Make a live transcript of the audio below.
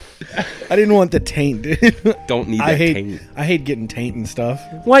I didn't want the taint. Don't need that taint. I hate getting taint and stuff.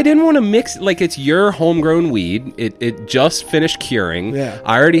 Well, I didn't want to mix, like, it's your homegrown weed. It just finished curing. Yeah.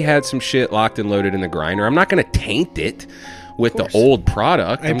 I already had some shit locked and loaded in the grinder. I'm not going to taint it with the old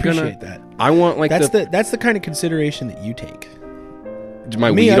product. I appreciate that. I want, like, that's the kind of consideration that you take.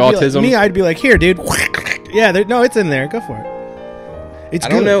 My weed autism. I'd be like, here, dude. Yeah, no, it's in there. Go for it. It's I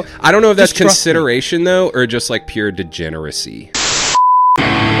don't good. know. I don't know if that's Just trust consideration though, or just like pure degeneracy.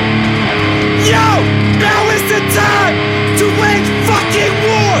 Yo! Now is the time to wage fucking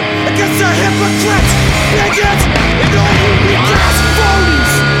war against the hypocrites, bigots, and all you weak-ass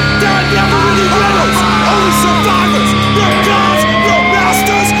phonies! There are never any winners, only survivors! No gods, no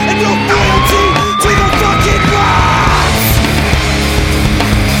masters, and no loyalty to the fucking gods!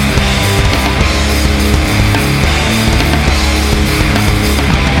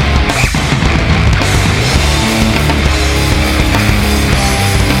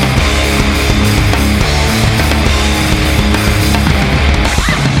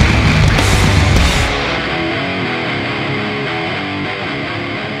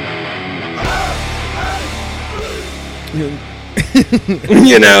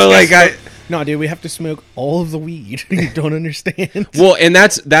 You know, like No, dude, we have to smoke all of the weed. You don't understand. Well, and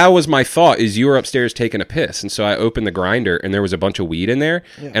that was my thought. Is you were upstairs taking a piss, and so I opened the grinder, and there was a bunch of weed in there,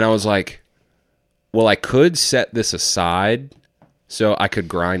 and I was like, well, I could set this aside so I could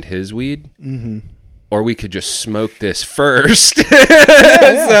grind his weed, or we could just smoke this first.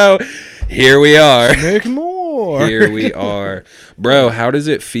 So here we are. Make more. Here we are. Bro, how does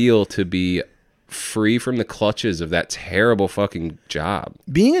it feel to be free from the clutches of that terrible fucking job?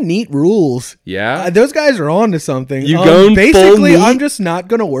 Being a neat rules. Yeah? Those guys are on to something. You going basically, full I'm neat? just not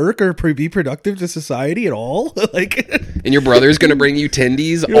going to work or be productive to society at all. Like, And your brother's going to bring you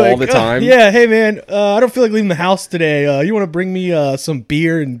tendies you're all like, the time? yeah, hey, man, I don't feel like leaving the house today. You want to bring me some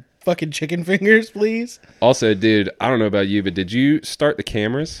beer and fucking chicken fingers, please? Also, dude, I don't know about you, but did you start the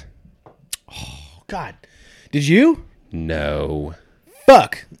cameras? God. Did you? No.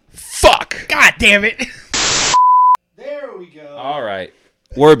 Fuck. Fuck! God damn it. There we go. All right.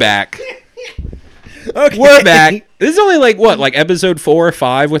 We're back. Okay. We're back. This is only like episode 4 or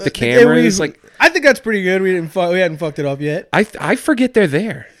 5 with the cameras. I think that's pretty good. We hadn't fucked it up yet. I forget they're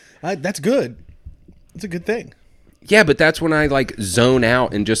there. That's good. It's a good thing. Yeah, but that's when I like zone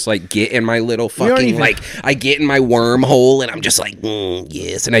out and just like get in my little don't fucking even- I get in my wormhole and I'm just like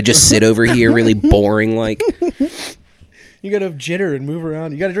yes, and I just sit over here really boring like. You gotta jitter and move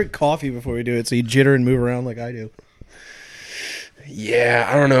around. You gotta drink coffee before we do it, so you jitter and move around like I do. Yeah,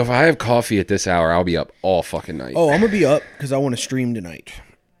 I don't know if I have coffee at this hour, I'll be up all fucking night. Oh, I'm gonna be up because I want to stream tonight.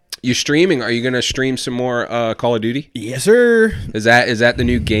 You streaming? Are you gonna stream some more Call of Duty? Yes, sir. Is that the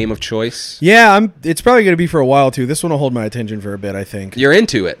new game of choice? Yeah, it's probably gonna be for a while too. This one will hold my attention for a bit, I think. You're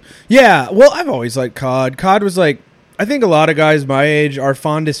into it. Yeah, well, I've always liked COD. COD was like, I think a lot of guys my age, our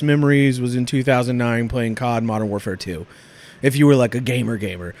fondest memories was in 2009 playing COD Modern Warfare 2. If you were like a gamer.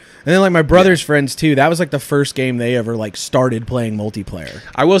 And then like my brother's friends too, that was like the first game they ever like started playing multiplayer.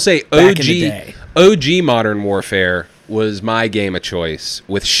 I will say Back in the day. OG Modern Warfare was my game of choice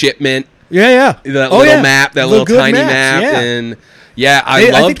with Shipment, Yeah. that little map, that little good tiny maps, map, yeah. and yeah, I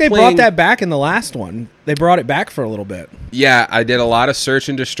loved think they playing, brought that back in the last one. They brought it back for a little bit. Yeah, I did a lot of search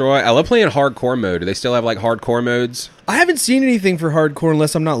and destroy. I love playing hardcore mode. Do they still have like hardcore modes? I haven't seen anything for hardcore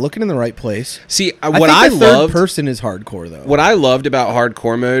unless I'm not looking in the right place. See, I what think I the third loved, person is hardcore though. what I loved about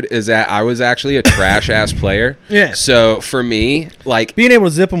hardcore mode is that I was actually a trash ass player. Yeah. So for me, like, Being able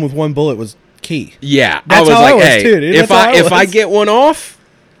to zip them with one bullet was key. yeah, That's I was how I like, was, hey, too, dude. if That's how I I was. get one off,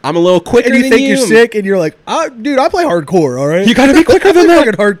 I'm a little quicker And you than think you. you're sick, and you're like, dude, I play hardcore, all right? You gotta be quicker than that.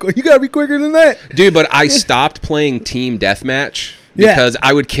 Fucking hardcore. You gotta be quicker than that. Dude, but I stopped playing team deathmatch Yeah. because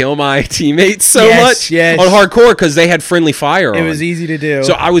I would kill my teammates so Yes, much yes. on hardcore because they had friendly fire It on. was easy to do.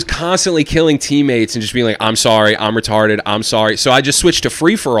 So I was constantly killing teammates and just being like, I'm sorry, I'm retarded, I'm sorry. So I just switched to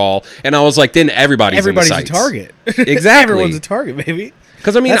free-for-all, and I was like, then everybody's in the Everybody's a sights. target. Exactly. Everyone's a target, baby.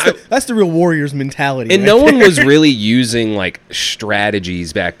 Because, I mean, That's the real Warriors mentality. and right no one there. was really using, like,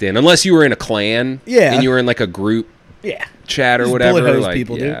 strategies back then, unless you were in a clan. Yeah. And you were in, like, a group Yeah. chat or Just whatever. bullet hose Like,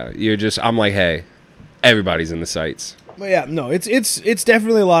 people, dude. yeah, you're just, I'm like, hey, everybody's in the sights. But yeah, no, it's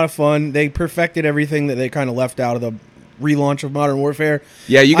definitely a lot of fun. They perfected everything that they kind of left out of the relaunch of Modern Warfare.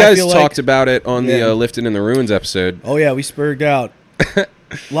 Yeah, you I guys feel talked like- about it on Yeah. the Lifted in the Ruins episode. Oh yeah, we spurged out. A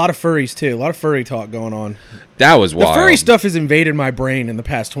lot of furries too. A lot of furry talk going on. That was The wild. furry stuff has invaded my brain in the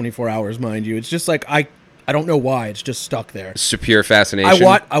past 24 hours, mind you. It's just like I don't know why. It's just stuck there. It's pure fascination.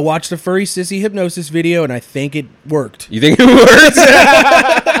 I watched a furry sissy hypnosis video and I think it worked. You think it works?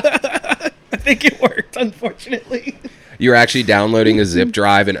 I think it worked, unfortunately. you were actually downloading a zip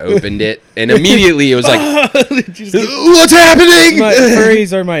drive and opened it, and immediately it was like, Just- "What's happening?" my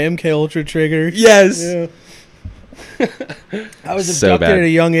furries are my MK Ultra trigger. Yes. Yeah. I was So abducted bad. at a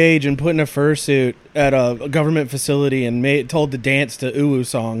young age and put in a fursuit at a government facility and told to dance to uwu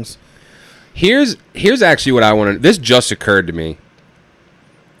songs. Here's actually what I want to. This just occurred to me.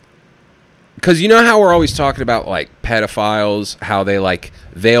 Because you know how we're always talking about like pedophiles, how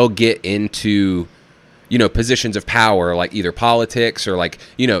they'll get into, positions of power, like either politics or like,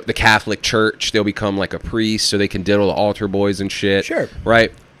 the Catholic Church. They'll become like a priest so they can diddle the altar boys and shit. Sure.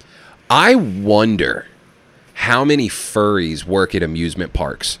 Right? I wonder how many furries work at amusement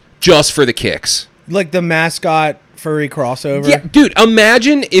parks just for the kicks. Like the mascot furry crossover. Yeah, dude,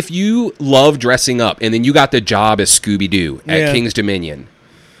 imagine if you love dressing up and then you got the job as Scooby-Doo at Yeah. King's Dominion.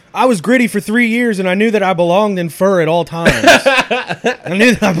 I was gritty for 3 years and I knew that I belonged in fur at all times. I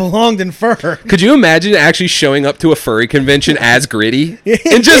knew that I belonged in fur. Could you imagine actually showing up to a furry convention as Gritty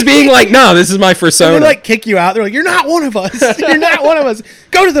and just being like, "No, this is my persona." And they like kick you out. They're like, "You're not one of us. You're not one of us.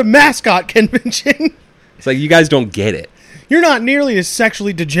 Go to the mascot convention. It's like you guys don't get it. You're not nearly as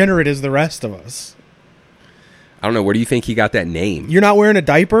sexually degenerate as the rest of us. I don't know. Where do you think he got that name? You're not wearing a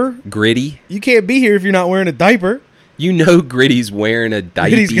diaper. Gritty. You can't be here if you're not wearing a diper." You know Gritty's wearing a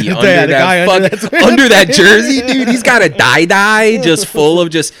diaper Gritty's got under the guy under that jersey, dude. He's got a dye just full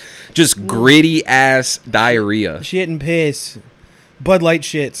of just gritty ass diarrhea. Shit and piss. Bud Light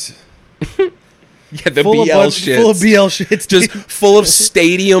shits. Yeah, the Full BL of shits. Full of BL shits. Just dude. full of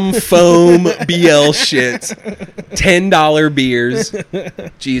stadium foam BL shits. $10 beers.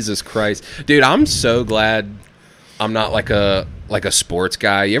 Jesus Christ. Dude, I'm so glad I'm not like a sports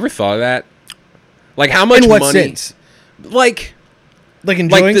guy. You ever thought of that? Like how much In what money? sense? Like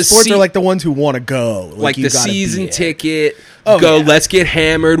Enjoying the sports se- or like the ones who want to go? like you the gotta be season it. ticket. Oh, go, yeah. let's get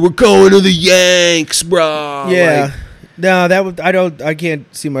hammered. We're going to the Yanks, bro. Yeah. Like, No, that would I can't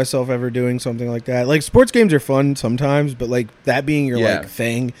see myself ever doing something like that. Like sports games are fun sometimes, but like that being your Yeah. like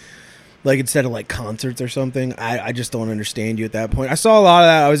thing, like instead of like concerts or something, I just don't understand you at that point. I saw a lot of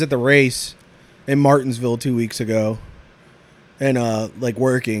that. I was at the race in Martinsville 2 weeks ago, and like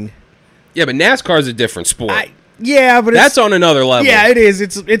working. yeah, but NASCAR's a different sport. Yeah, but That's on another level. yeah, it is.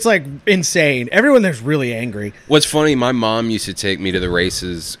 It's like insane. Everyone there's really angry. What's funny, my mom used to take me to the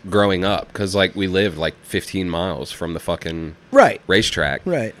races growing up because, like, we lived like 15 miles from the fucking Right. racetrack.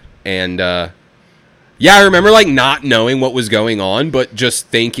 Right. And, yeah, I remember, like, not knowing what was going on, but just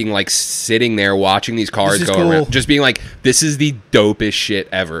thinking, like, sitting there watching these cars This go is cool. around. Just being like, this is the dopest shit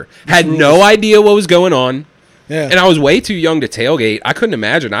ever. Had no idea what was going on. Yeah. And I was way too young to tailgate. I couldn't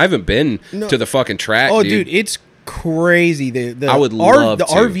imagine. I haven't been to the fucking track, Oh, dude. dude, it's crazy. The I would love the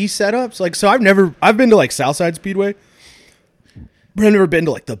to. RV setups. Like, so I've been to like Southside Speedway, but I've never been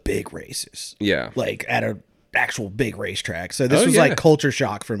to like the big races. Yeah. Like at a actual big racetrack. So this Oh, was yeah. like culture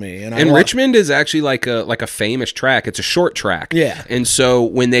shock for me. And Richmond is actually like a famous track. It's a short track. Yeah. And so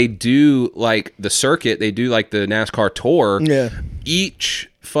when they do like the circuit, they do like the NASCAR tour. Yeah. Each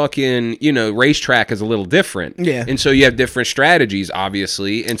fucking, racetrack is a little different. Yeah. And so you have different strategies,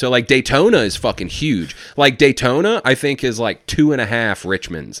 obviously. And so like Daytona is fucking huge. Like Daytona, I think is like 2.5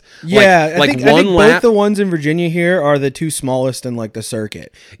 Richmonds. Yeah, Like I think one lap. both the ones in Virginia here are the two smallest in like the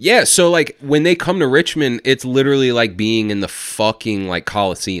circuit. Yeah. So like when they come to Richmond, it's literally like being in the fucking like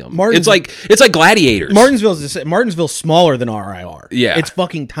Coliseum. Martin's- It's like gladiators. Martinsville's smaller than RIR. Yeah. It's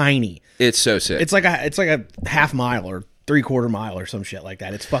fucking tiny. It's so sick. It's like a half mile or 3/4 mile or some shit like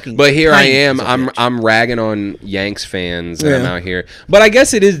that. It's fucking. But here I tiny am. as a I'm bitch. I'm ragging on Yanks fans, and I'm Yeah. out here. But I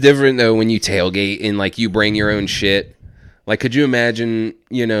guess it is different though when you tailgate and like you bring your own shit. Like, could you imagine?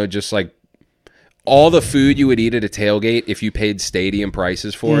 Just like all the food you would eat at a tailgate if you paid stadium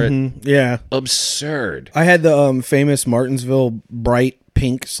prices for it. Yeah. Absurd. I had the famous Martinsville bright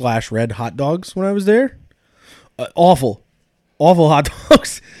pink / red hot dogs when I was there. Awful hot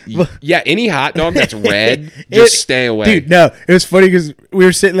dogs. Yeah, any hot dog that's red, just stay away. Dude, no. It was funny because we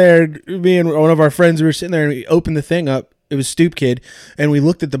were sitting there, me and one of our friends, we were sitting there and we opened the thing up. It was Stoop Kid. And we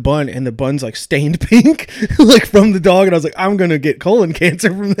looked at the bun and the bun's like stained pink, like from the dog. And I was like, I'm going to get colon cancer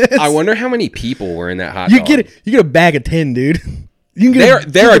from this. I wonder how many people were in that hot You dog. get a bag of 10, dude. You can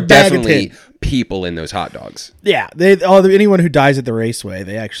get There a are bag of definitely 10. people in those hot dogs. Yeah, anyone who dies at the raceway,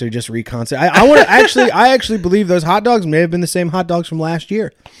 they actually just reconstitute. I want to I actually believe those hot dogs may have been the same hot dogs from last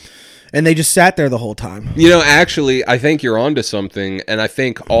year, and they just sat there the whole time. Actually, I think you're onto something, and I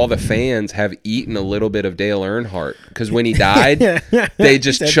think all the fans have eaten a little bit of Dale Earnhardt because when he died, they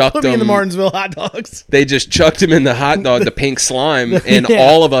just Said, chucked "Put me in the him. Martinsville hot dogs." They just chucked him in the hot dog, the pink slime, and Yeah.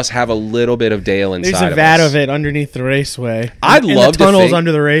 all of us have a little bit of Dale inside There's a of vat us. of it underneath the raceway. I'd In love the to tunnels think-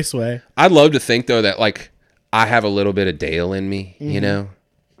 under the raceway. I'd love to think though that like I have a little bit of Dale in me, you know?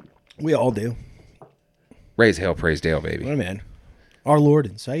 We all do. Raise hell, praise Dale, baby. My man. Our Lord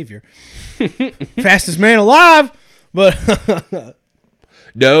and Savior. Fastest man alive. But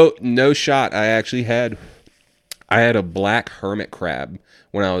No shot. I had a black hermit crab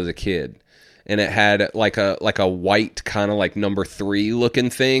when I was a kid. And it had like a white kind of like number 3 looking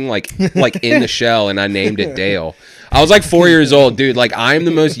thing, like in the shell, and I named it Dale. I was like 4 years old, dude. Like, I'm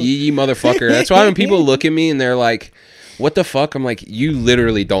the most yee motherfucker. That's why when people look at me and they're like, "What the fuck?" I'm like, "You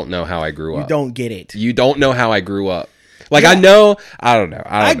literally don't know how I grew up. you don't get it. You don't know how I grew up." Like, I know. I don't know.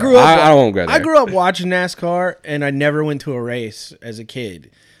 I grew up. I won't go there. I grew up watching NASCAR, and I never went to a race as a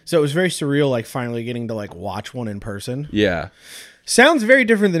kid. So it was very surreal, like finally getting to like watch one in person. Yeah. Sounds very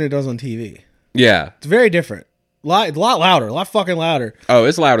different than it does on TV. Yeah. It's very different. A lot louder. A lot fucking louder. Oh,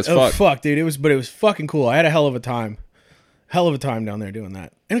 it's loud as Oh fuck. fuck, dude! It was fucking cool. I had a hell of a time down there doing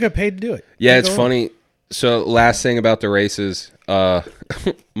that, and I got paid to do it. Yeah, it's funny. So, last thing about the races,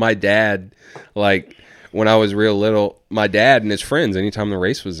 my dad, like, when I was real little, my dad and his friends, anytime the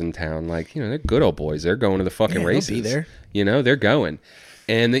race was in town, like, you know, they're good old boys. They're going to the fucking Yeah, they'll races. be there. You know, they're going.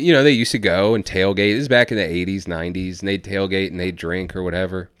 And, you know, they used to go and tailgate. This is back in the 80s, 90s, and they'd tailgate and they'd drink or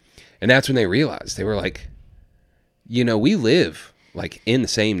whatever. And that's when they realized, they were like, you know, we live, like, in the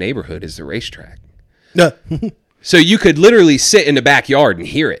same neighborhood as the racetrack. So you could literally sit in the backyard and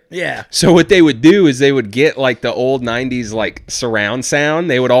hear it. Yeah. So what they would do is they would get like the old 90s like surround sound.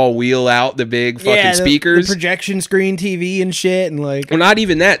 They would all wheel out the big fucking speakers. the projection screen TV and shit, and like. Well, not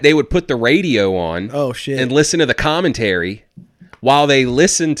even that. They would put the radio on. Oh shit. And listen to the commentary while they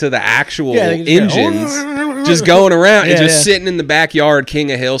listen to the actual Yeah, they just go, engines just going around and Yeah, just yeah. sitting in the backyard,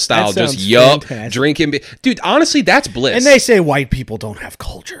 King of Hill style, That just sounds fantastic. drinking. Dude, honestly, that's bliss. And they say white people don't have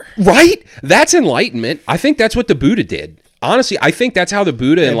culture. Right? That's enlightenment. I think that's what the Buddha did. Honestly, I think that's how the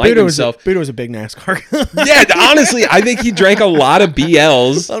Buddha enlightened himself. Buddha was a big NASCAR. Yeah, honestly, I think he drank a lot of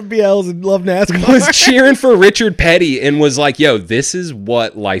BLs, Love BLs and love NASCAR. was cheering for Richard Petty, and was like, yo, this is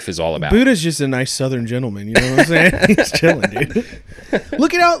what life is all about. Buddha's just a nice Southern gentleman. You know what I'm saying? He's chilling, dude.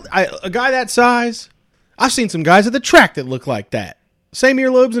 Look at a guy that size. I've seen some guys at the track that look like that. Same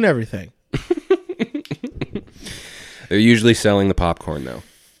earlobes and everything. They're usually selling the popcorn, though.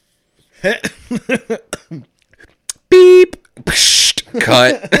 Beep. Psht,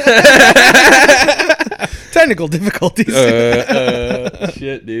 cut. Technical difficulties.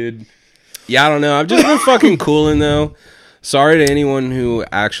 Shit, dude. Yeah, I don't know. I've just been fucking cooling, though. Sorry to anyone who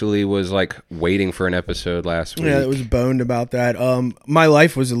actually was, like, waiting for an episode last week. Yeah, it was boned about that. My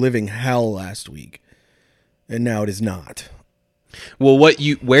life was a living hell last week, and now it is not. Well,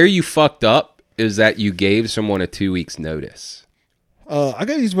 where you fucked up is that you gave someone a 2 weeks notice. I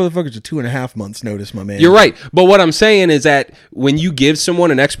got these motherfuckers a 2.5 months notice, my man. You're right. But what I'm saying is that when you give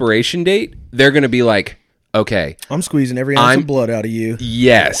someone an expiration date, they're going to be like, okay, I'm squeezing every ounce of blood out of you.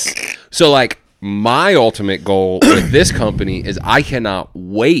 yes. So, like, my ultimate goal with this company is I cannot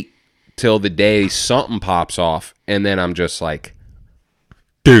wait till the day something pops off, and then I'm just like,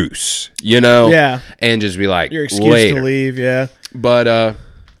 deuce, you know? Yeah. And just be like, Your excuse later. to leave, yeah. But,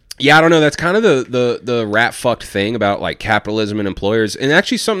 yeah, I don't know. That's kind of the rat fucked thing about like capitalism and employers. And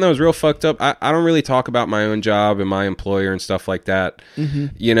actually something that was real fucked up. I don't really talk about my own job and my employer and stuff like that. Mm-hmm.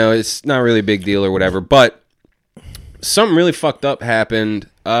 You know, it's not really a big deal or whatever. But something really fucked up happened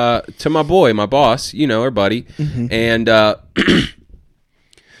to my boy, my boss, you know, our buddy. Mm-hmm. And,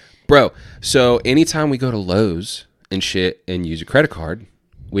 bro, so anytime we go to Lowe's and shit and use a credit card,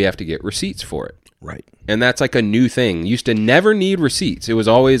 we have to get receipts for it. Right. And that's like a new thing. Used to never need receipts. It was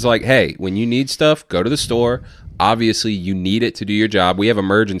always like, hey, when you need stuff, go to the store. Obviously, you need it to do your job. We have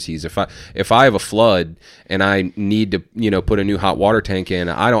emergencies. If I have a flood and I need to, you know, put a new hot water tank in,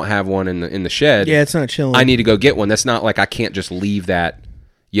 I don't have one in the shed. Yeah, it's not chilling. I need to go get one. That's not like I can't just leave that,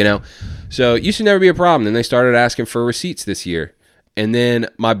 you know. So it used to never be a problem. Then they started asking for receipts this year. And then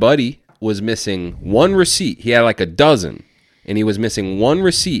my buddy was missing one receipt. He had like a dozen, and he was missing one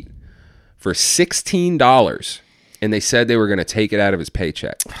receipt for $16, and they said they were going to take it out of his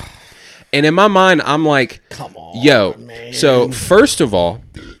paycheck. And in my mind, I'm like, come on, yo, man. So first of all,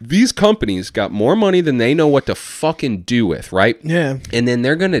 these companies got more money than they know what to fucking do with, right? Yeah. And then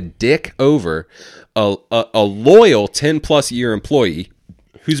they're going to dick over a loyal 10-plus year employee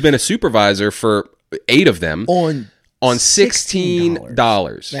who's been a supervisor for 8 of them on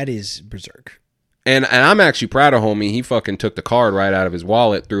 $16. That is berserk. And I'm actually proud of homie. He fucking took the card right out of his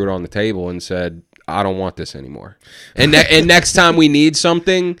wallet, threw it on the table, and said, I don't want this anymore. And and next time we need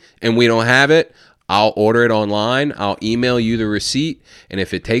something and we don't have it, I'll order it online. I'll email you the receipt. And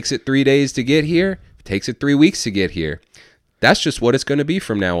if it takes it 3 days to get here, if it takes it 3 weeks to get here, that's just what it's going to be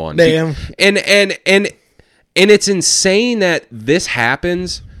from now on. Damn. And And it's insane that this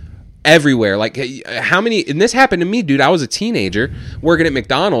happens everywhere. Like, how many, and this happened to me, dude. I was a teenager working at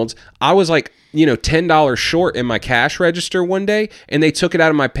McDonald's. I was like, $10 short in my cash register one day, and they took it out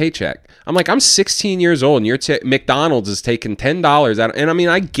of my paycheck. I'm like, I'm 16 years old, and McDonald's is taking $10 out. And I mean,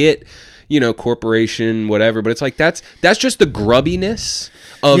 I get, corporation, whatever, but it's like, that's just the grubbiness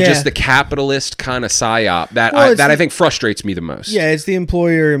of just the capitalist kind of psyop that I think frustrates me the most. Yeah, it's the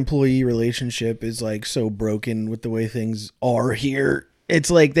employer-employee relationship is like so broken with the way things are here.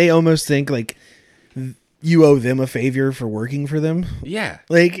 It's like they almost think like you owe them a favor for working for them. Yeah.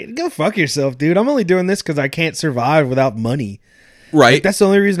 Like, go fuck yourself, dude. I'm only doing this because I can't survive without money. Right. Like, that's the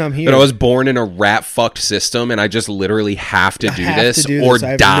only reason I'm here. But I was born in a rat-fucked system, and I just literally have to do this or I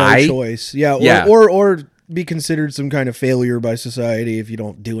have die. No choice. Yeah. Or be considered some kind of failure by society if you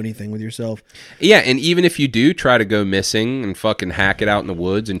don't do anything with yourself. Yeah, and even if you do try to go missing and fucking hack it out in the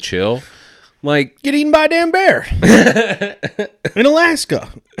woods and chill, like, get eaten by a damn bear in Alaska.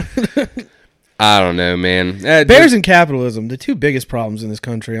 I don't know, man. Bears and capitalism, the two biggest problems in this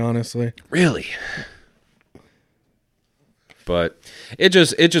country, honestly. Really? But it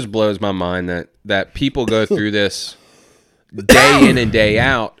just blows my mind that people go through this day in and day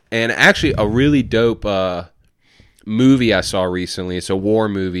out. And actually, a really dope movie I saw recently. It's a war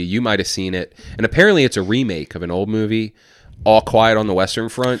movie. You might have seen it. And apparently, it's a remake of an old movie, All Quiet on the Western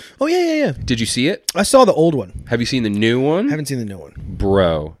Front. Oh, yeah. Did you see it? I saw the old one. Have you seen the new one? Haven't seen the new one.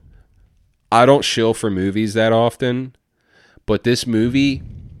 Bro, I don't shill for movies that often, but this movie,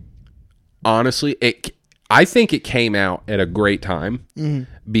 honestly, I think it came out at a great time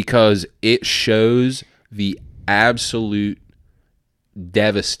because it shows the absolute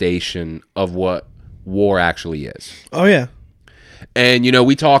devastation of what war actually is. Oh, yeah. And,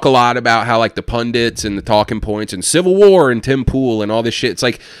 we talk a lot about how, like, the pundits and the talking points and Civil War and Tim Pool and all this shit. It's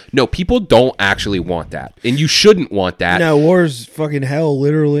like, no, people don't actually want that. And you shouldn't want that. No, war's fucking hell,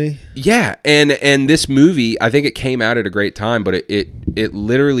 literally. Yeah. And this movie, I think it came out at a great time, but it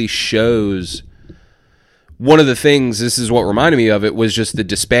literally shows... One of the things, this is what reminded me of it, was just the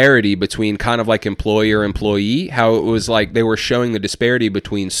disparity between kind of like employer-employee, how it was like they were showing the disparity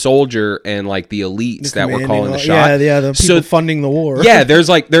between soldier and like the elites that were calling the shot. Yeah, the people funding the war. Yeah, there's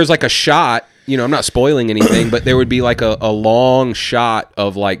like a shot, I'm not spoiling anything, but there would be like a long shot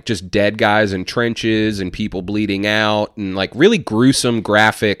of like just dead guys in trenches and people bleeding out and like really gruesome,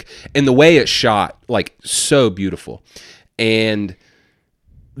 graphic, and the way it's shot, like so beautiful. And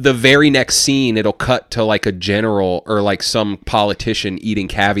the very next scene, it'll cut to like a general or like some politician eating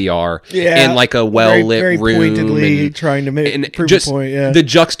caviar in like a well-lit very room. Pointedly trying to prove just a point, yeah. The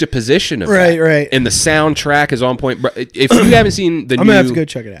juxtaposition of that. Right. And the soundtrack is on point. If you haven't seen the I'm going to have to go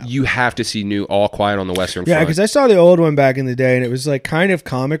check it out. You have to see new All Quiet on the Western Front. Yeah, because I saw the old one back in the day, and it was like kind of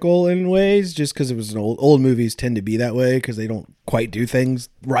comical in ways, just because it was an old movies tend to be that way because they don't quite do things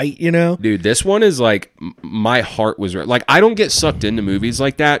right, Dude, this one is like, my heart was like, I don't get sucked into movies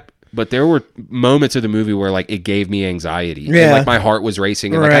like that, but there were moments of the movie where like it gave me anxiety. Yeah. And, like my heart was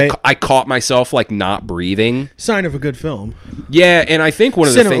racing, and like I caught myself like not breathing. Sign of a good film. Yeah, and I think one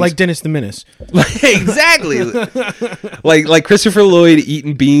of the things, like Dennis the Menace. Exactly. like Christopher Lloyd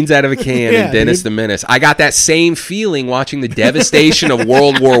eating beans out of a can and Dennis the Menace. I got that same feeling watching the devastation of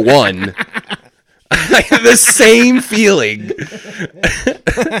World War I. The same feeling.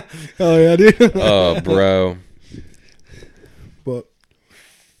 Oh yeah, dude. Oh, bro. But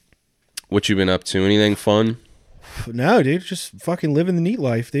what you been up to? Anything fun? No, dude. Just fucking living the neat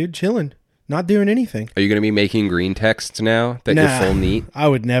life, dude. Chilling. Not doing anything. Are you going to be making green texts now that you're full neat? I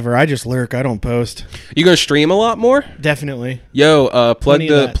would never. I just lurk. I don't post. You going to stream a lot more? Definitely. Yo, plug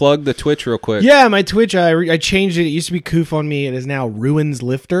the Twitch real quick. Yeah, my Twitch, I changed it. It used to be Koof on Me. It is now Ruins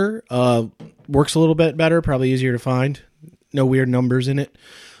Lifter. Works a little bit better. Probably easier to find. No weird numbers in it.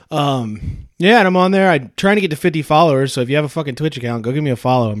 Yeah, and I'm on there. I'm trying to get to 50 followers, so if you have a fucking Twitch account, go give me a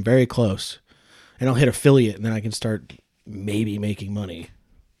follow. I'm very close. And I'll hit affiliate, and then I can start maybe making money.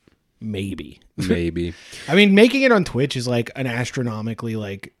 Maybe. I mean, making it on Twitch is like an astronomically,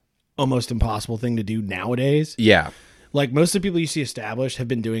 like, almost impossible thing to do nowadays. Yeah. Like, most of the people you see established have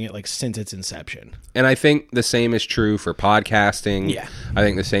been doing it, like, since its inception. And I think the same is true for podcasting. Yeah. I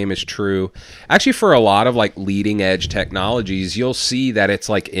think the same is true. Actually, for a lot of, like, leading-edge technologies, you'll see that it's,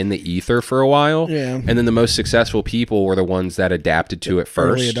 like, in the ether for a while. Yeah. And then the most successful people were the ones that adapted to it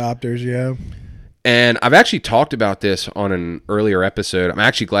first. Early adopters, yeah. And I've actually talked about this on an earlier episode. I'm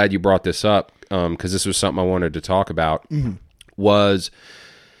actually glad you brought this up because this was something I wanted to talk about. Mm-hmm.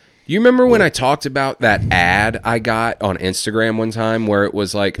 You remember when I talked about that ad I got on Instagram one time where it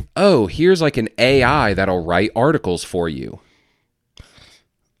was like, oh, here's like an AI that'll write articles for you?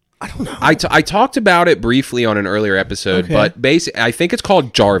 I don't know. I talked about it briefly on an earlier episode, Okay. but basically, I think it's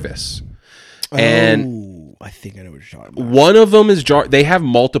called Jarvis. And I think I know what you're talking about. one of them is they have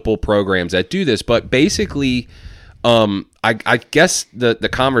multiple programs that do this, but basically, I guess the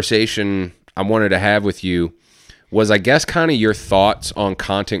conversation I wanted to have with you was, I guess, kind of your thoughts on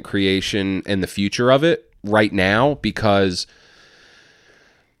content creation and the future of it right now, because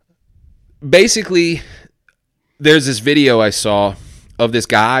basically there's this video I saw of this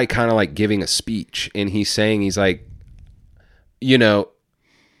guy kind of like giving a speech, and he's like, you know,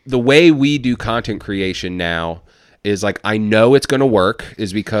 the way we do content creation now is like, I know it's going to work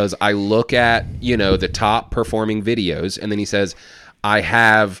is because I look at, you know, the top performing videos, and then he says, I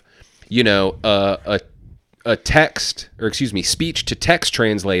have, you know, a text, or excuse me, speech to text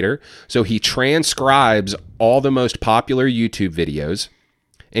translator. So he transcribes all the most popular YouTube videos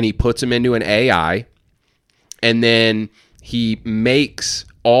and he puts them into an AI, and then he makes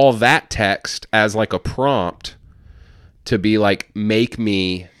all that text as like a prompt to be like, make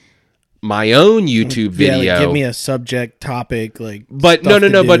me my own YouTube video. Yeah, like give me a subject, topic, like. But no.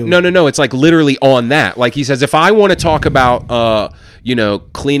 It's like literally on that. Like he says, if I want to talk about, you know,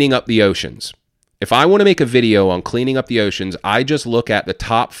 cleaning up the oceans, if I want to make a video on cleaning up the oceans, I just look at the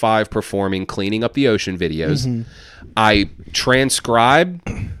top 5 performing cleaning up the ocean videos. Mm-hmm. I transcribe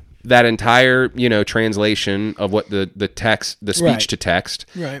that entire, you know, translation of what the text, the speech Right. to text.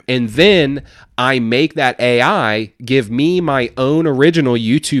 Right. And then I make that AI give me my own original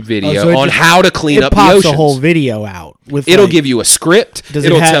YouTube video so it on just- how to clean It up the pops oceans. a whole video out with. It'll like, give you a script. Does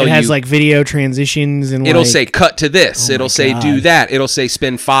It'll it, tell it has you, like video transitions and it'll like, say cut to this. Oh It'll my say do God. that. It'll say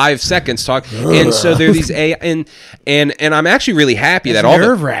spend 5 seconds talk. And so there are these and I'm actually really happy that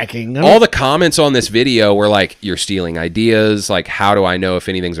nerve wracking. all the comments on this video were like, you're stealing ideas. Like, how do I know if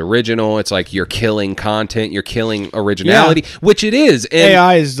anything's original? It's like, you're killing content. You're killing originality, which it is. And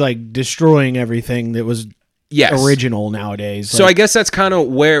AI is like destroying everything that was yes. original nowadays. So I guess that's kind of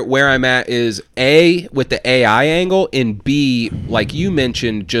where I'm at, is A, with the AI angle, and B, like you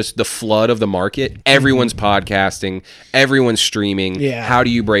mentioned, just the flood of the market. Everyone's podcasting, everyone's streaming. Yeah. How do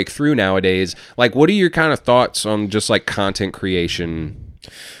you break through nowadays? Like, what are your kind of thoughts on just like content creation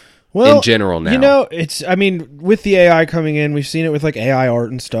in general now? You know, I mean, with the AI coming in, we've seen it with like AI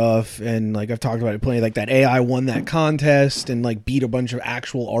art and stuff, and like I've talked about it plenty. Like that AI won that contest and like beat a bunch of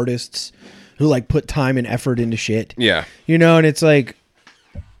actual artists who like put time and effort into shit. Yeah. You know, and it's like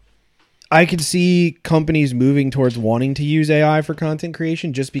I could see companies moving towards wanting to use AI for content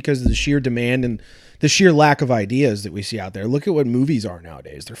creation just because of the sheer demand and the sheer lack of ideas that we see out there. Look at what movies are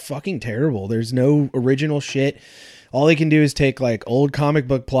nowadays. They're fucking terrible. There's no original shit. All they can do is take like old comic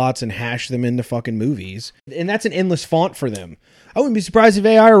book plots and hash them into fucking movies. And that's an endless font for them. I wouldn't be surprised if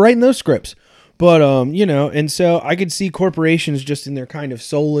AI are writing those scripts. But, you know, and so I could see corporations just in their kind of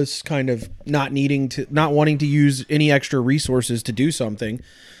soulless, kind of not wanting to use any extra resources to do something.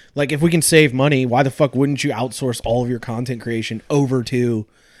 Like, if we can save money, why the fuck wouldn't you outsource all of your content creation over to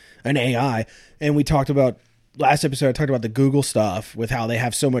an AI? And we talked about, last episode, I talked about the Google stuff with how they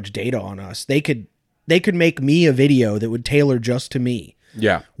have so much data on us. They could make me a video that would tailor just to me.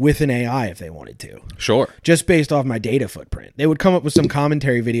 Yeah. With an AI if they wanted to. Sure. Just based off my data footprint. They would come up with some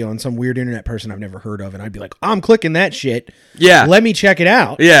commentary video on some weird internet person I've never heard of, and I'd be like, I'm clicking that shit. Yeah. Let me check it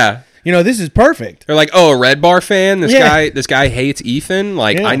out. Yeah. You know, this is perfect. They're like, oh, a Red Bar fan? This Yeah. guy hates Ethan?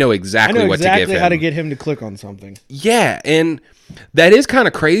 Like, Yeah. I know exactly what to give him. how to get him to click on something. Yeah, and that is kind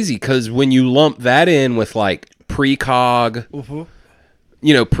of crazy, because when you lump that in with like precog,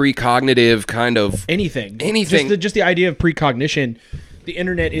 you know, precognitive kind of Anything. Just the idea of precognition. The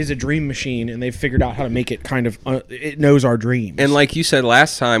internet is a dream machine, and they've figured out how to make it kind of, it knows our dreams. And like you said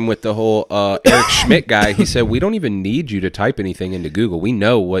last time with the whole Eric Schmidt guy, he said, we don't even need you to type anything into Google. We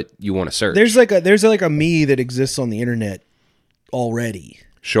know what you want to search. there's like a me that exists on the internet already.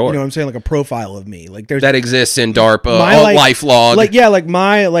 Sure. You know what I'm saying? Like a profile of me. Like there's that exists in DARPA, my, like-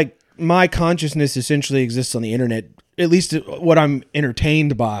 LifeLog. My consciousness essentially exists on the internet, at least what I'm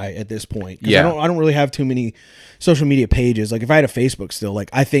entertained by at this point. 'Cause Yeah. I don't really have too many social media pages. Like if I had a Facebook still, like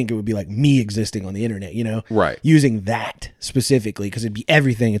I think it would be like me existing on the internet, you know? Right. Using that specifically, because it'd be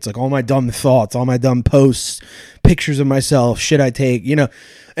everything. It's like all my dumb thoughts, all my dumb posts, pictures of myself, shit I take, you know?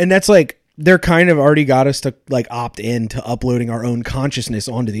 And that's like, they're kind of already got us to like opt in to uploading our own consciousness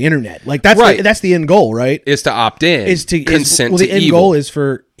onto the internet. Like that's Right. that's the end goal, right? is to opt in. Consent the to end evil. goal is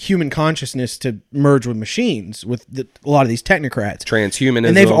for human consciousness to merge with machines with a lot of these technocrats. Transhumanism.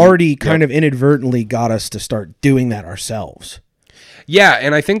 And they've already kind Yep. of inadvertently got us to start doing that ourselves. Yeah,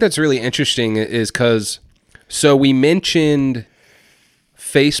 and I think that's really interesting is because, so we mentioned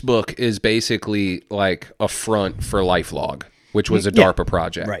Facebook is basically like a front for LifeLog. which was a Yeah. DARPA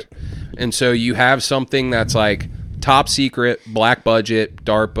project. Right. And so you have something that's like top secret, black budget,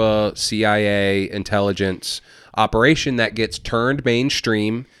 DARPA, CIA, intelligence operation that gets turned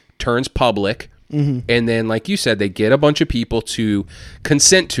mainstream, turns public, and then, like you said, they get a bunch of people to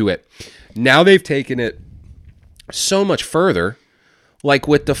consent to it. Now they've taken it so much further, like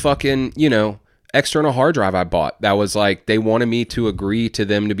with the fucking, external hard drive I bought. That was like, they wanted me to agree to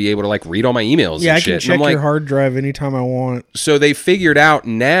them to be able to like read all my emails Yeah, and I shit. can And check I'm like, your hard drive anytime I want. so they figured out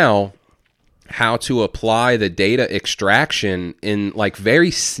now how to apply the data extraction in like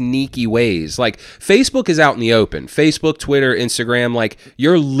very sneaky ways. Like Facebook is out in the open. Facebook, Twitter, Instagram, like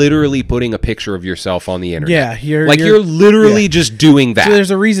you're literally putting a picture of yourself on the internet. Yeah, you're literally just doing that. So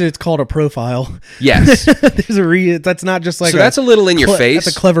there's a reason it's called a profile. Yes. There's a reason. That's not just like So that's a little in your face.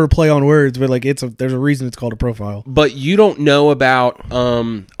 That's a clever play on words, but like there's a reason it's called a profile. But you don't know about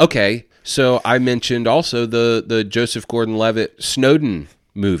okay, so I mentioned also the Joseph Gordon-Levitt Snowden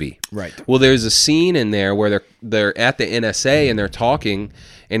movie. Right. Well, there's a scene in there where they're at the NSA and they're talking,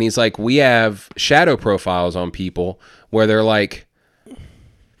 and he's like, we have shadow profiles on people where they're like,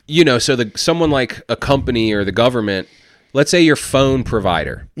 so someone like a company or the government, let's say your phone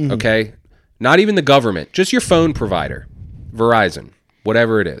provider, okay? Not even the government, just your phone provider, Verizon,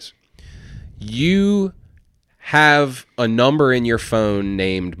 whatever it is. You have a number in your phone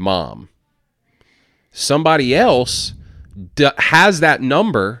named Mom. Somebody else has that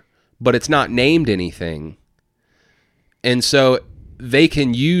number, but it's not named anything. And so they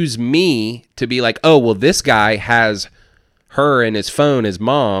can use me to be like, oh, well, this guy has her in his phone as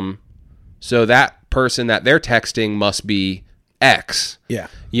Mom, so that person that they're texting must be X. Yeah.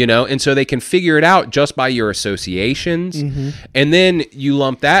 And so they can figure it out just by your associations. And then you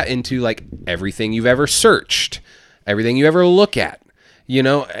lump that into like everything you've ever searched, everything you ever look at.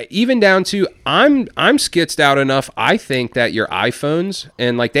 Even down to I'm skitzed out enough. I think that your iPhones,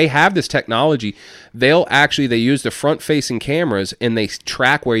 and like they have this technology, they use the front facing cameras and they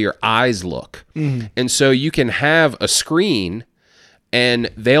track where your eyes look. And so you can have a screen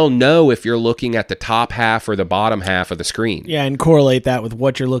and they'll know if you're looking at the top half or the bottom half of the screen. Yeah, and correlate that with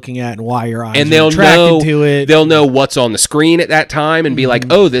what you're looking at and why your eyes And are they'll attracted to it. They'll know what's on the screen at that time and be like,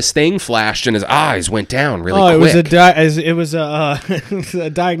 oh, this thing flashed and his eyes went down really quick. It was a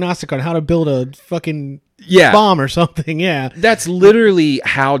diagnostic on how to build a fucking Yeah. bomb or something. Yeah. That's literally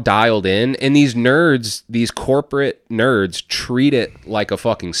how dialed in. And these nerds, these corporate nerds, treat it like a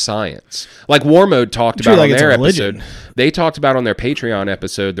fucking science. Like War Mode talked Treat it about like on it's a their religion. episode. They talked about on their Patreon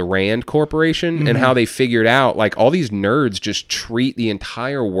episode the Rand Corporation and how they figured out like all these nerds just treat the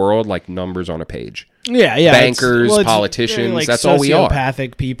entire world like numbers on a page. Yeah, yeah. Bankers, politicians, that's all we are.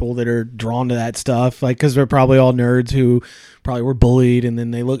 Sociopathic people that are drawn to that stuff, like because they're probably all nerds who probably were bullied, and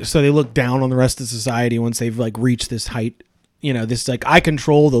then they look down on the rest of society once they've like reached this height. This like I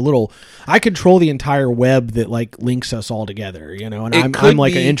control the entire web that like links us all together. And I'm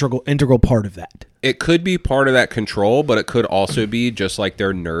like an integral part of that. It could be part of that control, but it could also be just like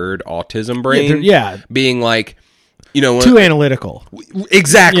their nerd autism brain. Being like, too analytical.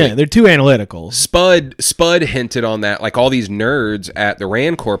 Exactly. Yeah, they're too analytical. Spud hinted on that. Like all these nerds at the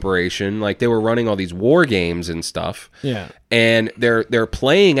Rand Corporation, like they were running all these war games and stuff. Yeah. And they're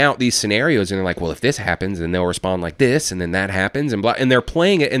playing out these scenarios, and they're like, well, if this happens, then they'll respond like this, and then that happens, and blah. And they're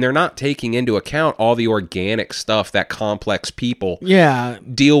playing it, and they're not taking into account all the organic stuff that complex people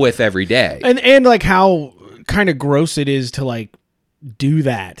deal with every day. And like how kind of gross it is to like do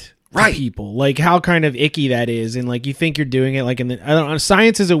that. Right. People, like how kind of icky that is, and like you think you're doing it like I don't know,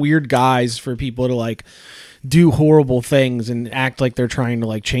 science is a weird guise for people to like do horrible things and act like they're trying to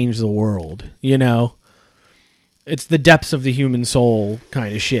like change the world. It's the depths of the human soul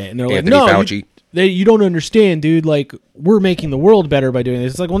kind of shit, and they're Anthony like, no, Fauci. you don't understand, dude. Like we're making the world better by doing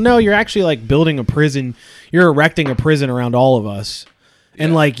this. It's like, well, no, you're actually like building a prison. You're erecting a prison around all of us.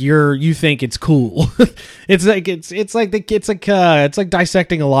 And like you think it's cool. It's like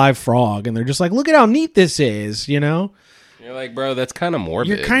dissecting a live frog, and they're just like, look at how neat this is, You're like, bro, that's kind of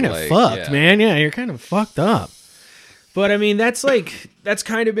morbid. You're kind of fucked, man. Yeah, you're kind of fucked up. But I mean, that's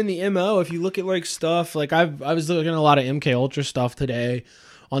kind of been the MO. If you look at like stuff, like I was looking at a lot of MK Ultra stuff today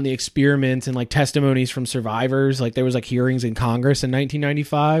on the experiments and like testimonies from survivors. Like there was like hearings in Congress in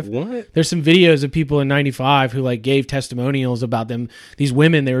 1995. What? There's some videos of people in 95 who like gave testimonials about them. These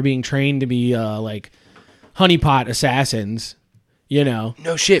women, they were being trained to be like honeypot assassins, No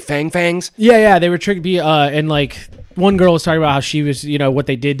shit, fangs? Yeah, they were tricked to be, and like one girl was talking about how she was, what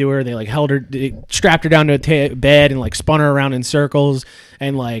they did to her. They like held her, strapped her down to a bed and like spun her around in circles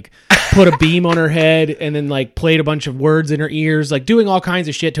and like put a beam on her head and then like played a bunch of words in her ears, like doing all kinds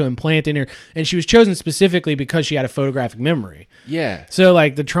of shit to implant in her. And she was chosen specifically because she had a photographic memory. Yeah. So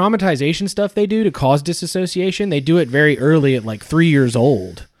like the traumatization stuff they do to cause disassociation, they do it very early at like 3 years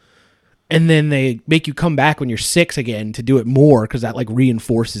old. And then they make you come back when you're 6 again to do it more because that like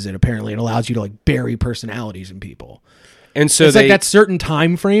reinforces it. Apparently, it allows you to like bury personalities in people. And so It's like that certain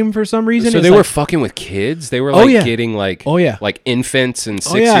time frame for some reason. So It's they like, were fucking with kids. They were like getting like like infants and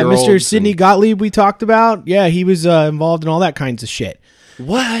 6-year-olds. Mr. Sidney Gottlieb we talked about. Yeah, he was involved in all that kinds of shit.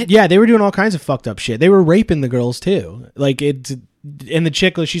 What? Yeah, they were doing all kinds of fucked up shit. They were raping the girls too. Like it's and the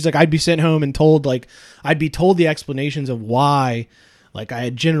chick, she's like, I'd be sent home and told like I'd be told the explanations of why. Like I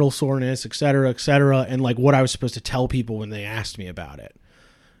had genital soreness, et cetera, and like what I was supposed to tell people when they asked me about it.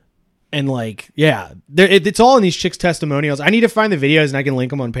 And like, yeah, it's all in these chicks' testimonials. I need to find the videos and I can link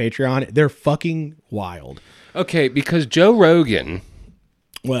them on Patreon. They're fucking wild. Okay, because Joe Rogan,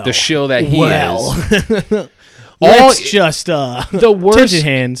 the shill that he is, let's just the worst tinted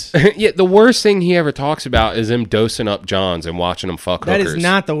hands. Yeah, the worst thing he ever talks about is him dosing up Johns and watching them fuck hookers. That is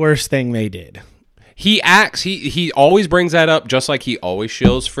not the worst thing they did. He acts. He always brings that up, just like he always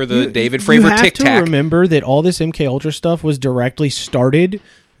shills for the David Fravor Tic Tac. You have to remember that all this MK Ultra stuff was directly started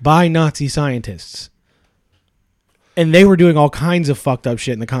by Nazi scientists, and they were doing all kinds of fucked up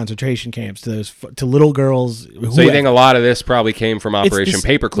shit in the concentration camps to little girls. So you think a lot of this probably came from Operation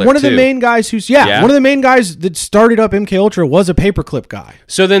Paperclip? One of the main guys one of the main guys that started up MK Ultra was a paperclip guy.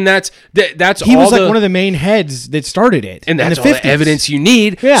 So then that's he was like one of the main heads that started it, and that's in all the the evidence you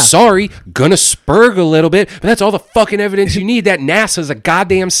need. Yeah. Sorry, gonna spurg a little bit, but that's all the fucking evidence you need. That NASA's a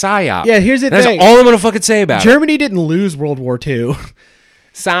goddamn psyop. Yeah, here's the thing. That's all I'm gonna fucking say about Germany didn't lose World War II.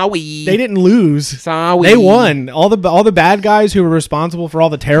 Sorry. They didn't lose. Sorry. They won. All the bad guys who were responsible for all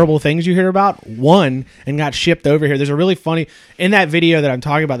the terrible things you hear about won and got shipped over here. There's a really funny in that video that I'm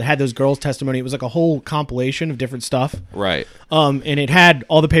talking about that had those girls' testimony. It was like a whole compilation of different stuff. Right. And it had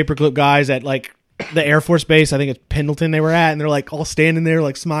all the paperclip guys at like the Air Force Base. I think it's Pendleton they were at, and they're like all standing there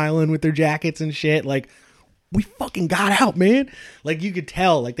like smiling with their jackets and shit. Like, we fucking got out, man. Like you could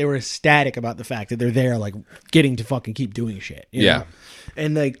tell, like they were ecstatic about the fact that they're there, like getting to fucking keep doing shit. You know?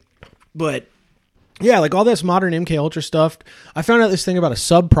 And like, but yeah, like all this modern MK Ultra stuff. I found out this thing about a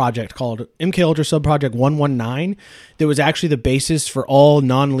sub project called MK Ultra Sub Project 119 that was actually the basis for all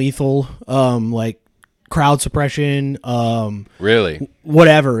non-lethal, like crowd suppression, really,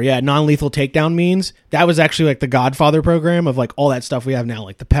 whatever. Yeah, non-lethal takedown means. That was actually like the Godfather program of like all that stuff we have now,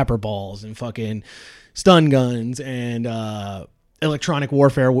 like the pepper balls and fucking stun guns and electronic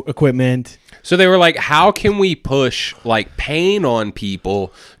warfare equipment. So they were like, how can we push like pain on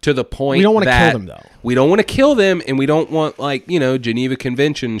people to the point we don't want to that kill them though. We don't want to kill them, and we don't want like, you know, Geneva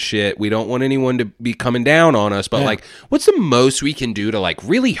Convention shit. We don't want anyone to be coming down on us, but like, what's the most we can do to like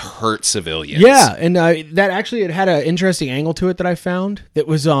really hurt civilians? Yeah, and that actually, it had an interesting angle to it that I found that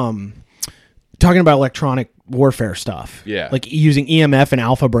was talking about electronic warfare stuff. Yeah. Like using EMF and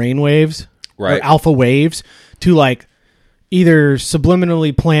alpha brain waves. Right. Or alpha waves to like either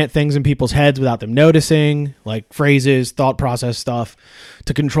subliminally plant things in people's heads without them noticing, like phrases, thought process stuff,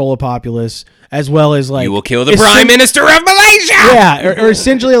 to control a populace, as well as like... You will kill the Prime Minister of Malaysia! Yeah, or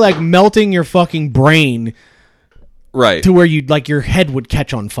essentially like melting your fucking brain... Right. To where you'd like your head would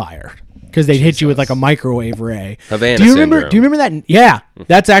catch on fire. Because they'd hit you with like a microwave ray. Havana do you remember? syndrome. Do you remember that? Yeah,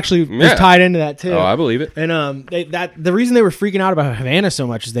 that's actually was tied into that too. Oh, I believe it. And the reason they were freaking out about Havana so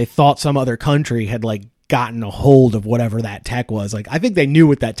much is they thought some other country had like gotten a hold of whatever that tech was. Like I think they knew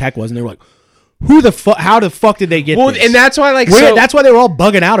what that tech was, and they were like, "Who the fuck? How the fuck did they get this?" And that's why that's why they were all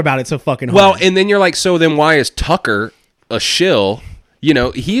bugging out about it so fucking hard. Well, and then you're like, so then why is Tucker a shill? You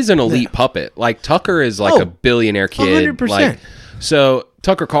know, he's an elite puppet. Like Tucker is like a billionaire kid. 100%. Like, so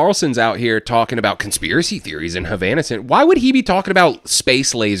Tucker Carlson's out here talking about conspiracy theories in Havana. Why would he be talking about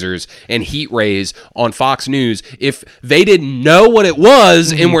space lasers and heat rays on Fox News if they didn't know what it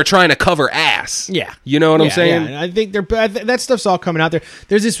was and were trying to cover ass? Yeah. You know what I'm saying? Yeah. I think that stuff's all coming out there.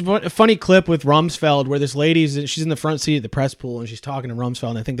 There's this funny clip with Rumsfeld where this she's in the front seat of the press pool and she's talking to Rumsfeld,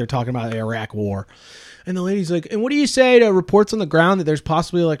 and I think they're talking about the Iraq war. And the lady's like, "And what do you say to reports on the ground that there's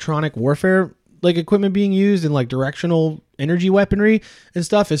possibly electronic warfare like equipment being used in like directional energy weaponry and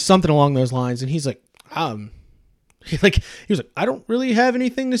stuff?" Is something along those lines. And he's like, he was like, "I don't really have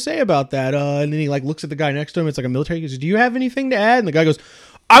anything to say about that." And then he like looks at the guy next to him. It's like a military. He goes, "Do you have anything to add?" And the guy goes,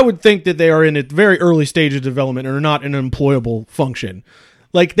 "I would think that they are in a very early stage of development and are not an employable function."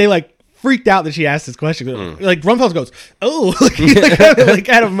 Like they like freaked out that she asked this question. Like Rumsfeld goes, "Oh," he like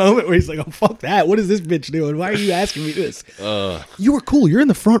had a moment where he's like, "Oh fuck that! What is this bitch doing? Why are you asking me this? You were cool. You're in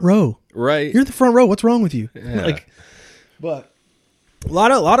the front row, right? You're in the front row. What's wrong with you?" Yeah. Like, but A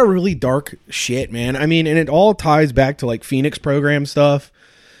lot of really dark shit, man. I mean, and it all ties back to like Phoenix program stuff.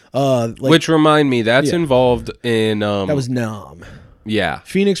 Which remind me, that's involved in that was Nam. Yeah.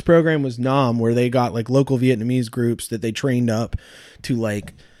 Phoenix program was Nam, where they got like local Vietnamese groups that they trained up to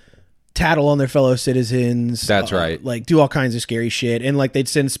like tattle on their fellow citizens. That's right. Like do all kinds of scary shit. And like they'd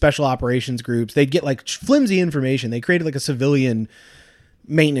send special operations groups. They'd get like flimsy information. They created like a civilian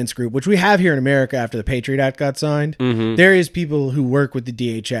maintenance group, which we have here in America after the Patriot Act got signed. Mm-hmm. There is people who work with the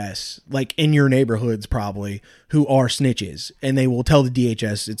DHS, like in your neighborhoods probably, who are snitches, and they will tell the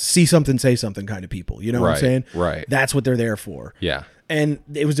DHS, it's see something, say something kind of people. You know what I'm saying? Right. That's what they're there for. Yeah. And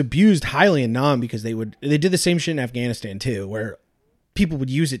it was abused highly in Nam because they did the same shit in Afghanistan too, where people would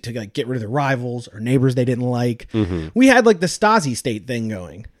use it to like get rid of their rivals or neighbors they didn't like. Mm-hmm. We had like the Stasi state thing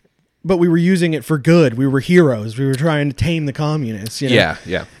going, but we were using it for good. We were heroes. We were trying to tame the communists. You know? Yeah,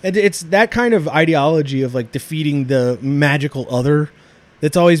 yeah. And it's that kind of ideology of like defeating the magical other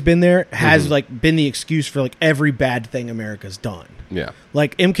that's always been there has like been the excuse for like every bad thing America's done. Yeah.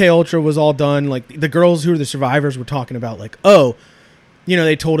 Like MK Ultra was all done. Like the girls who are the survivors were talking about like, oh, you know,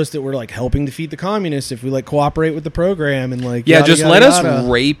 they told us that we're like helping defeat the communists if we like cooperate with the program and like Yeah, yada, just yada, let yada. us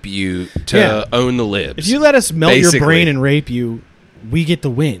rape you to own the libs. If you let us melt basically. your brain and rape you, we get the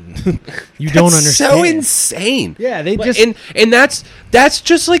win. You don't understand. So insane. Yeah, they just and that's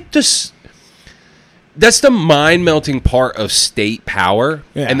just like this. That's the mind melting part of state power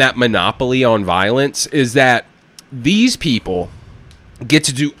and that monopoly on violence is that these people get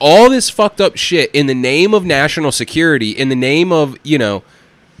to do all this fucked up shit in the name of national security, in the name of, you know,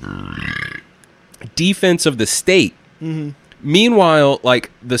 defense of the state. Mm-hmm. Meanwhile,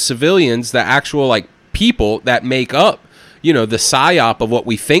 like the civilians, the actual like people that make up, you know, the psyop of what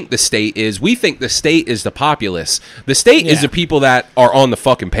we think the state is. We think the state is the populace. The state is the people that are on the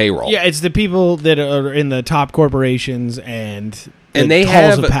fucking payroll. Yeah, it's the people that are in the top corporations and they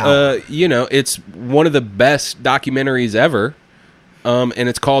halls have, of power. you know, it's one of the best documentaries ever, and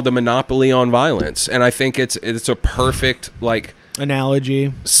it's called The Monopoly on Violence. And I think it's a perfect like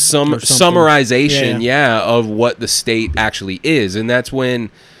analogy, summarization, of what the state actually is, and that's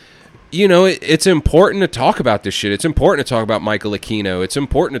when. You know, it's important to talk about this shit. It's important to talk about Michael Aquino. It's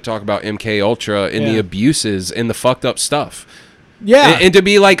important to talk about MK Ultra and the abuses and the fucked up stuff. Yeah. And to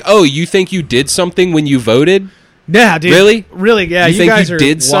be like, oh, you think you did something when you voted? Yeah, dude. Really? Yeah, You think guys you are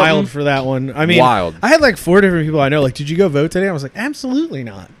did wild something? for that one. I mean, Wild. I had like 4 different people I know. Like, did you go vote today? I was like, absolutely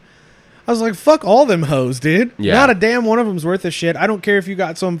not. I was like, fuck all them hoes, dude. Yeah. Not a damn one of them's worth of shit. I don't care if you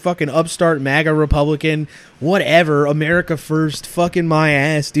got some fucking upstart MAGA Republican, whatever, America first, fucking my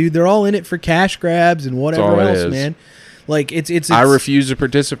ass, dude. They're all in it for cash grabs and whatever all it else, is. man. Like, it's I refuse to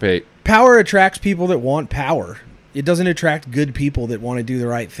participate. power attracts people that want power. It doesn't attract good people that want to do the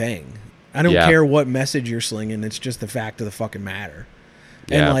right thing. I don't care what message you're slinging. It's just the fact of the fucking matter.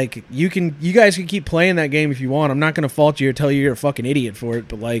 Yeah. And like you guys can keep playing that game if you want. I'm not going to fault you or tell you you're a fucking idiot for it,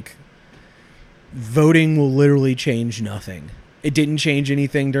 but like voting will literally change nothing. It didn't change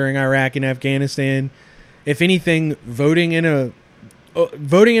anything during Iraq and Afghanistan. If anything, voting in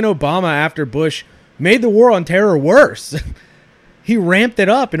Obama after Bush made the war on terror worse. He ramped it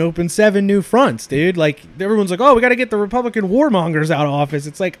up and opened 7 new fronts, dude. Like everyone's like, "Oh, we got to get the Republican warmongers out of office."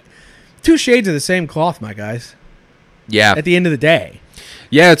 It's like 2 shades of the same cloth, my guys. Yeah. At the end of the day.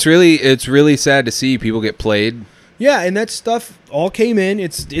 Yeah, it's really sad to see people get played. Yeah, and that stuff all came in.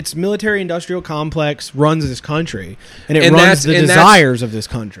 It's military-industrial complex runs this country, and it runs the desires of this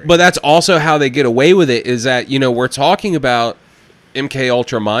country. But that's also how they get away with it. Is that, you know, we're talking about MK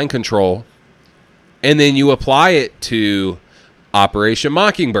Ultra mind control, and then you apply it to Operation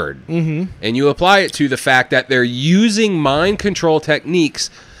Mockingbird, and you apply it to the fact that they're using mind control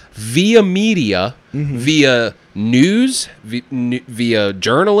techniques via media, via news, via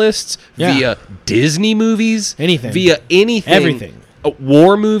journalists, via Disney movies, via anything, everything.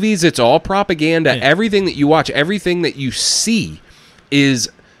 War movies. It's all propaganda. Yeah. Everything that you watch, everything that you see is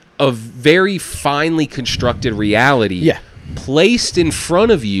a very finely constructed reality placed in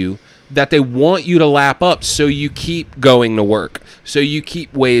front of you that they want you to lap up, so you keep going to work, so you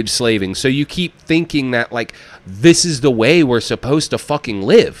keep wage slaving, so you keep thinking that like this is the way we're supposed to fucking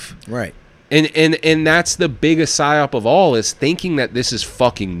live. Right. And that's the biggest psyop of all, is thinking that this is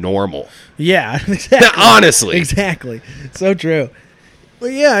fucking normal. Yeah, exactly. Honestly. Exactly. So true.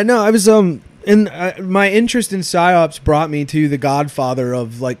 But yeah, no, I was my interest in psyops brought me to the godfather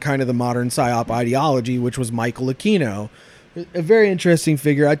of like kind of the modern psyop ideology, which was Michael Aquino. A very interesting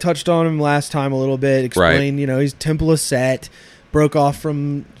figure. I touched on him last time a little bit, explained, you know, he's Temple of Set, broke off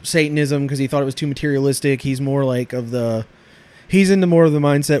from Satanism because he thought it was too materialistic. He's more like he's into more of the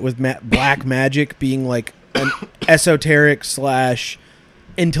mindset with black magic being like an esoteric /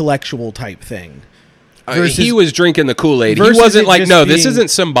 intellectual type thing. He was drinking the Kool-Aid. He versus wasn't it like, just no, this being- isn't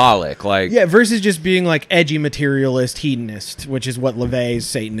symbolic. Like, Yeah, versus just being like edgy materialist hedonist, which is what LaVey's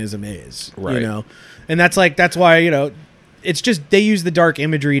Satanism is. Right. You know? And that's why, you know, it's just they use the dark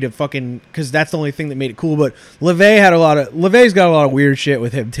imagery to fucking, because that's the only thing that made it cool. But LaVey's got a lot of weird shit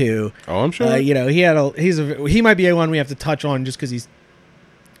with him too. oh, I'm sure. You know, he might be one we have to touch on just because he's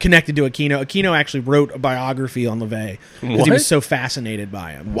connected to Aquino. Aquino actually wrote a biography on LaVey because he What? was so fascinated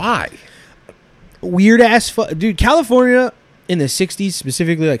by him. Why? Weird ass dude. California in the 60s,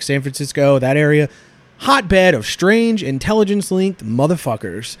 specifically like San Francisco, that area, hotbed of strange intelligence linked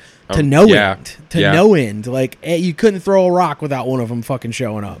motherfuckers to no yeah. end. To Yeah. no end. Like you couldn't throw a rock without one of them fucking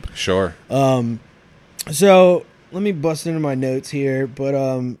showing up. Sure. So let me bust into my notes here, but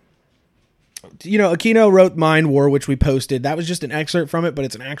you know, Aquino wrote Mind War, which we posted. That was just an excerpt from it, but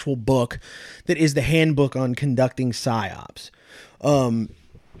it's an actual book that is the handbook on conducting psyops.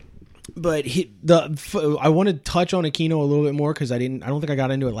 But I want to touch on Aquino a little bit more because I don't think I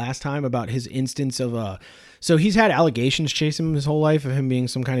got into it last time about his instance of so he's had allegations chasing him his whole life of him being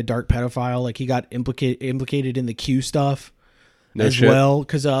some kind of dark pedophile. Like he got implicated in the Q stuff as shit. well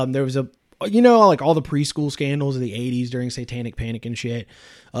because there was like all the preschool scandals of the 80s during Satanic Panic and shit,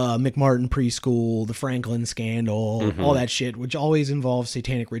 McMartin preschool, the Franklin scandal, all that shit, which always involves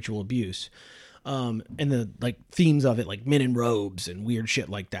satanic ritual abuse. And the like themes of it, like men in robes and weird shit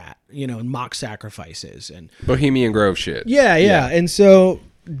like that, you know, and mock sacrifices and Bohemian Grove shit. yeah. And so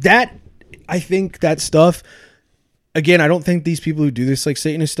I think that stuff, again, I don't think these people who do this like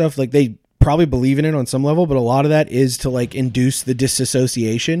Satanist stuff, like they probably believe in it on some level, but a lot of that is to like induce the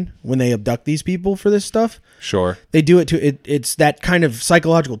disassociation when they abduct these people for this stuff. Sure. They do it it's that kind of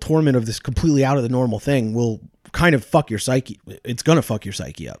psychological torment of this completely out of the normal thing will kind of fuck your psyche. It's gonna fuck your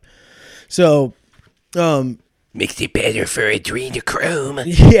psyche up. So, Makes it better for adrenochrome.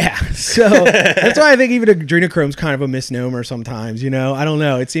 yeah. So that's why I think even adrenochrome's kind of a misnomer sometimes, you know? I don't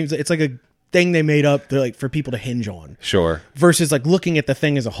know. It seems it's like a thing they made up to, like, for people to hinge on. Sure. Versus like looking at the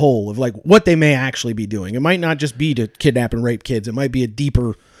thing as a whole of like what they may actually be doing. It might not just be to kidnap and rape kids. It might be a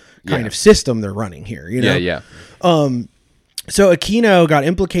deeper kind of system they're running here, you know? Yeah. So Aquino got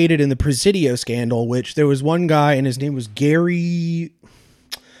implicated in the Presidio scandal, which there was one guy and his name was Gary.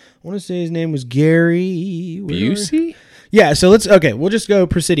 I want to say his name was Gary Busey? Yeah, so we'll just go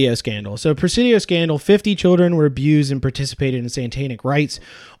Presidio scandal. So Presidio scandal, 50 children were abused and participated in satanic rites.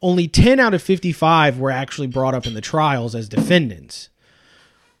 Only 10 out of 55 were actually brought up in the trials as defendants.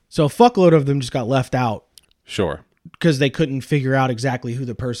 So a fuckload of them just got left out Sure. because they couldn't figure out exactly who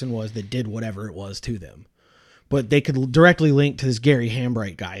the person was that did whatever it was to them. But they could directly link to this Gary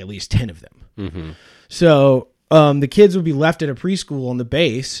Hambright guy, at least 10 of them. Mm-hmm. So the kids would be left at a preschool on the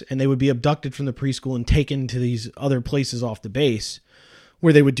base, and they would be abducted from the preschool and taken to these other places off the base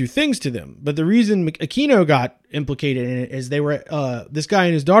where they would do things to them. But the reason Aquino got implicated in it is they were this guy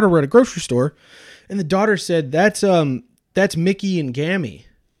and his daughter were at a grocery store, and the daughter said, that's Mickey and Gammy,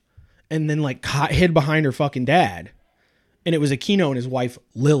 and then like hid behind her fucking dad. And it was Aquino and his wife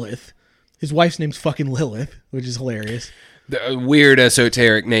Lilith. His wife's name's fucking Lilith, which is hilarious. The weird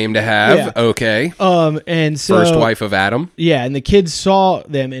esoteric name to have. Yeah. Okay. And so First wife of Adam. yeah, and the kids saw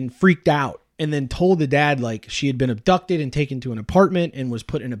them and freaked out and then told the dad like she had been abducted and taken to an apartment and was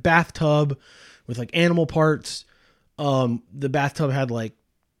put in a bathtub with like animal parts. The bathtub had like,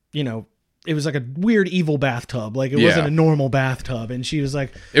 you know, it was like a weird evil bathtub. Like it wasn't a normal bathtub. And she was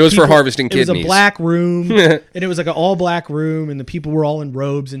like, It was for harvesting It was a kidneys. black room and it was like an all black room and the people were all in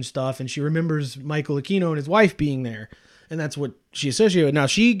robes and stuff. And she remembers Michael Aquino and his wife being there. And that's what she associated with. Now,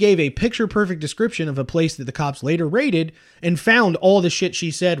 she gave a picture-perfect description of a place that the cops later raided and found all the shit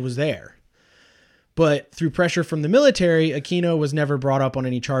she said was there. But through pressure from the military, Aquino was never brought up on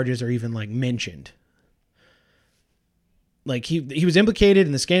any charges or even, like, mentioned. Like, he was implicated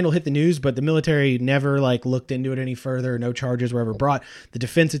and the scandal hit the news, but the military never, like, looked into it any further. No charges were ever brought. The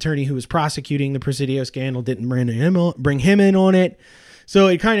defense attorney who was prosecuting the Presidio scandal didn't bring him in on it. So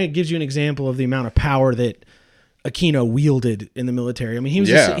it kind of gives you an example of the amount of power that Aquino wielded in the military. I mean,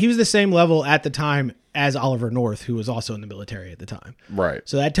 he was the same level at the time as Oliver North, who was also in the military at the time. Right.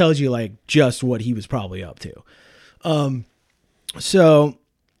 So that tells you like just what he was probably up to. So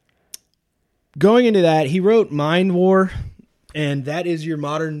going into that, he wrote Mind War, and that is your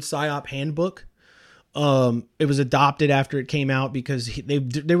modern PSYOP handbook. It was adopted after it came out because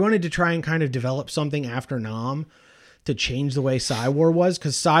they wanted to try and kind of develop something after Nam to change the way Psy-War was,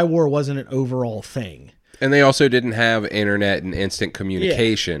 because Psy-War wasn't an overall thing. And they also didn't have internet and instant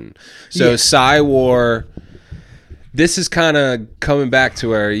communication. So Yeah. Psy-War, this is kind of coming back to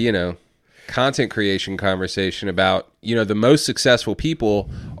where, you know, content creation conversation about, the most successful people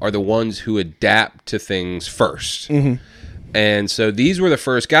are the ones who adapt to things first. And so these were the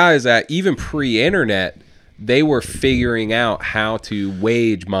first guys that even pre-internet, they were figuring out how to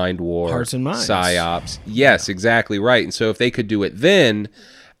wage mind war, Hearts and minds. psyops. Yes, exactly right. And so if they could do it then,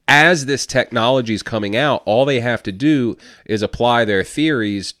 as this technology is coming out, all they have to do is apply their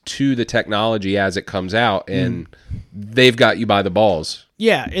theories to the technology as it comes out, and they've got you by the balls.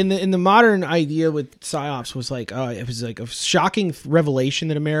 Yeah, in the modern idea with psyops was like it was like a shocking revelation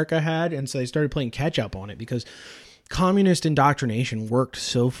that America had, and so they started playing catch up on it because communist indoctrination worked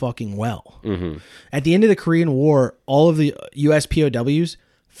so fucking well. At the end of the Korean War, all of the U.S. POWs,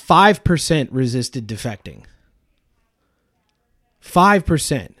 5% resisted defecting.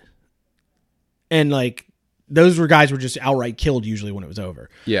 5%. And like those guys were just outright killed usually when it was over.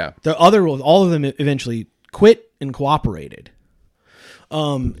 Yeah. All of them eventually quit and cooperated.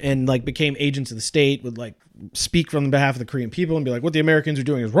 And like became agents of the state, would like speak on behalf of the Korean people and be like, what the Americans are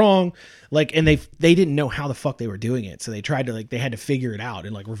doing is wrong. Like, and they didn't know how the fuck they were doing it. So they tried to they had to figure it out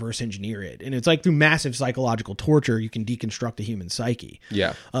and like reverse engineer it. And it's like through massive psychological torture, you can deconstruct the human psyche.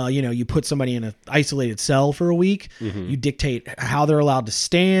 Yeah. You put somebody in an isolated cell for a week, you dictate how they're allowed to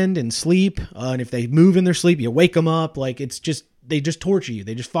stand and sleep. And if they move in their sleep, you wake them up. Like it's just, they just torture you.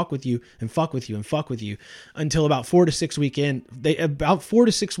 They just fuck with you and fuck with you and fuck with you until about 4 to 6 weeks in. About 4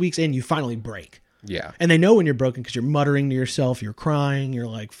 to 6 weeks in, you finally break. Yeah. And they know when you're broken because you're muttering to yourself, you're crying, you're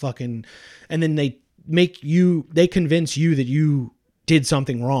like fucking, and then they convince you that you did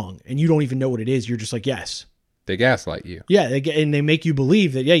something wrong and you don't even know what it is. You're just like, yes. They gaslight you. Yeah. And they make you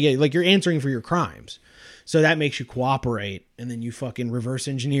believe that, like you're answering for your crimes. So that makes you cooperate. And then you fucking reverse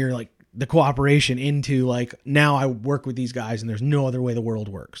engineer like the cooperation into like, now I work with these guys and there's no other way the world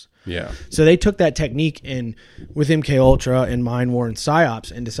works. Yeah. So they took that technique and with MK Ultra and Mind War and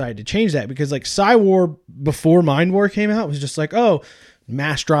PsyOps and decided to change that because like Psy War before Mind War came out was just like, oh,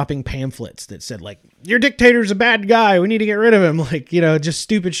 mass dropping pamphlets that said like, your dictator's a bad guy, we need to get rid of him. Like, just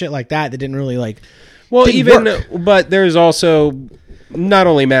stupid shit like that didn't really like, but there's also not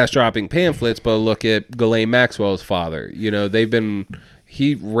only mass dropping pamphlets, but look at Ghislaine Maxwell's father.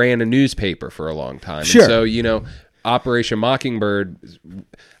 He ran a newspaper for a long time. Sure. And so, Operation Mockingbird,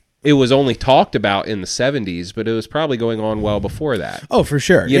 it was only talked about in the 70s, but it was probably going on well before that. Oh, for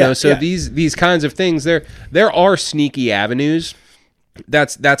sure. These kinds of things, there are sneaky avenues.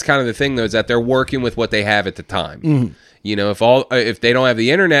 That's kind of the thing, though, is that they're working with what they have at the time. If they don't have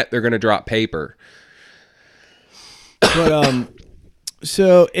the internet, they're going to drop paper. But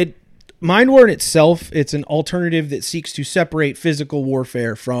Mind War in itself, it's an alternative that seeks to separate physical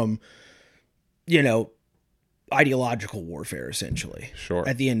warfare from, ideological warfare, essentially. Sure.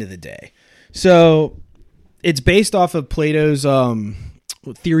 At the end of the day. So it's based off of Plato's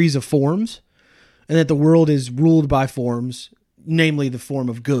theories of forms, and that the world is ruled by forms, namely the form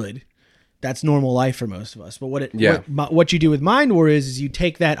of good. That's normal life for most of us. But what you do with Mind War is you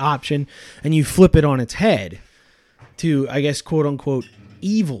take that option and you flip it on its head to, I guess, quote unquote,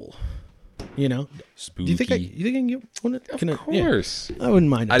 evil. Spooky. Do you think I can get one? Of course. Yeah, I wouldn't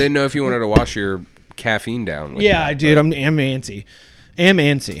mind. I didn't know if you wanted to wash your caffeine down. Yeah, I did. I'm antsy.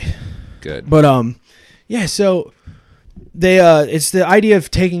 Good. But so they it's the idea of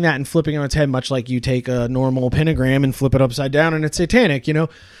taking that and flipping it on its head, much like you take a normal pentagram and flip it upside down, and it's satanic.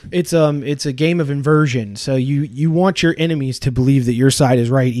 It's a game of inversion. So you want your enemies to believe that your side is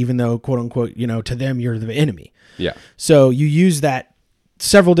right, even though, quote unquote, to them you're the enemy. Yeah. So you use that.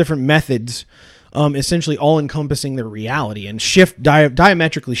 Several different methods, essentially all encompassing their reality and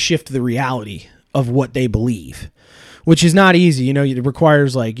diametrically shift the reality of what they believe, which is not easy. It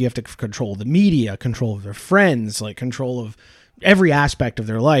requires you have to control the media, control of their friends, control of every aspect of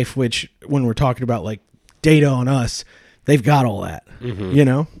their life, which when we're talking about data on us, they've got all that,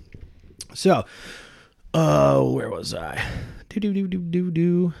 So, where was I?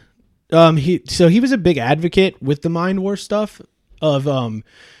 He was a big advocate with the Mind War stuff of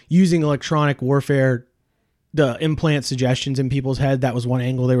using electronic warfare to implant suggestions in people's head. That was one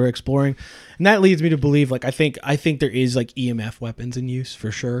angle they were exploring, and that leads me to believe I think there is EMF weapons in use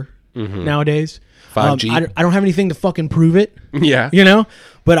for sure nowadays. 5G. I don't have anything to fucking prove it. Yeah,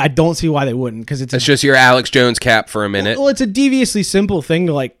 but I don't see why they wouldn't, because it's just your Alex Jones cap for a minute. Well, it's a deviously simple thing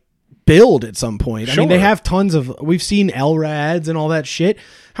to build at some point. Sure. I mean, they have we've seen LRADs and all that shit.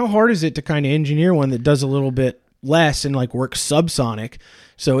 How hard is it to kind of engineer one that does a little bit less and works subsonic,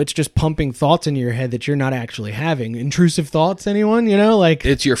 so it's just pumping thoughts into your head that you're not actually having? Intrusive thoughts, anyone?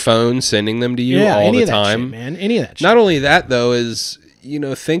 It's your phone sending them to you all the time, shit, man. Any of that shit. Not only that, though, is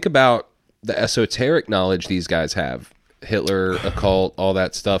think about the esoteric knowledge these guys have. Hitler occult, all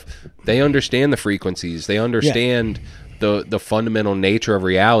that stuff, they understand the frequencies. They understand the fundamental nature of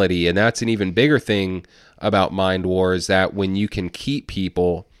reality. And that's an even bigger thing about Mind War, is that when you can keep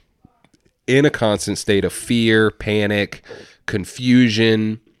people in a constant state of fear, panic,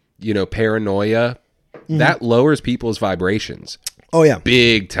 confusion, paranoia, that lowers people's vibrations. Oh yeah,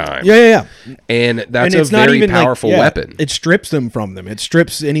 big time. Yeah. And that's and a very powerful weapon. It strips them from them. It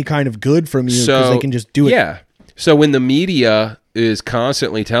strips any kind of good from you because they can just do it. Yeah. So when the media is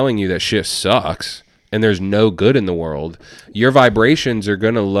constantly telling you that shit sucks and there's no good in the world, your vibrations are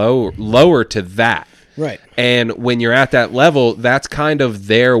going to lower to that. Right. And when you're at that level, that's kind of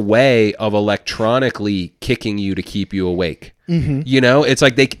their way of electronically kicking you to keep you awake. Mm-hmm. It's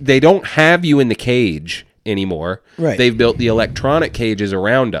like they don't have you in the cage anymore. Right. They've built the electronic cages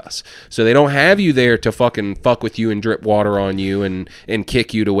around us. So they don't have you there to fucking fuck with you and drip water on you and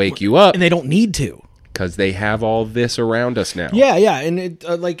kick you to wake you up. And they don't need to. Because they have all this around us now. Yeah. And it,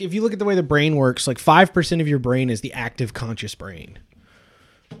 if you look at the way the brain works, 5% of your brain is the active conscious brain.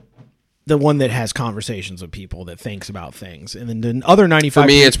 The one that has conversations with people, that thinks about things. And then the other 95%... For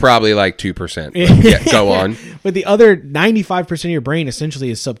me, it's probably 2%. Yeah, go on. But the other 95% of your brain essentially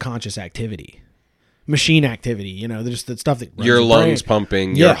is subconscious activity. Machine activity, there's the stuff that runs your lungs brain.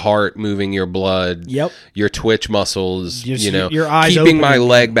 pumping, your heart moving, your blood, your twitch muscles, your eyes keeping my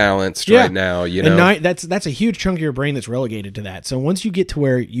leg balanced right now, And that's a huge chunk of your brain that's relegated to that. So once you get to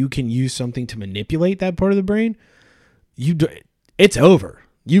where you can use something to manipulate that part of the brain, it's over.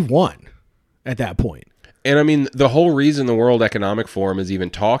 You've won at that point. And I mean, the whole reason the World Economic Forum is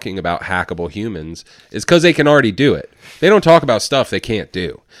even talking about hackable humans is because they can already do it. They don't talk about stuff they can't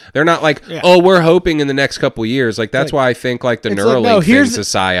do. They're not like, we're hoping in the next couple of years. That's why I think the Neuralink thing's a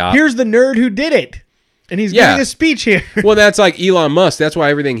psyop. Here's the nerd who did it. And he's giving a speech here. Well, that's like Elon Musk. That's why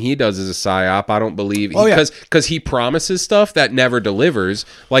everything he does is a psyop. I don't believe because he promises stuff that never delivers.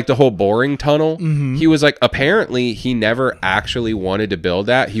 Like the whole boring tunnel. Mm-hmm. He was apparently he never actually wanted to build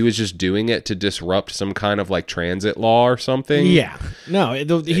that. He was just doing it to disrupt some kind of transit law or something. Yeah, no,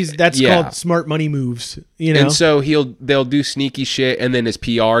 that's called smart money moves. And so they'll do sneaky shit, and then his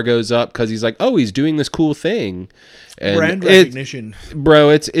PR goes up because he's like, oh, he's doing this cool thing. And brand recognition, bro.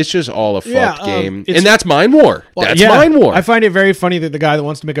 It's just all a fucked game, and that's Mind War. That's Mind War. I find it very funny that the guy that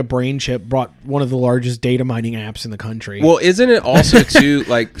wants to make a brain chip brought one of the largest data mining apps in the country. Well, isn't it also too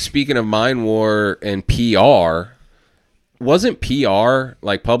speaking of Mind War and PR? Wasn't PR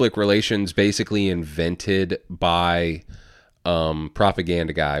public relations basically invented by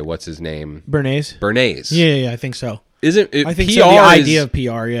propaganda guy? What's his name? Bernays. Yeah, I think so. Isn't it? I think PR so. The idea of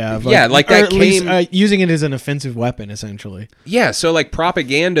PR, that came using it as an offensive weapon, essentially. Yeah, so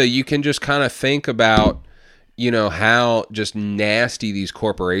propaganda, you can just kind of think about, how just nasty these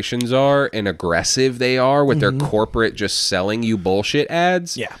corporations are and aggressive they are with their corporate just selling you bullshit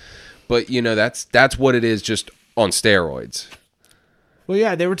ads. Yeah, but that's what it is, just on steroids. Well,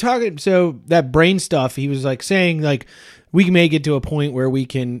 yeah, they were talking. So that brain stuff, he was saying we may get to a point where we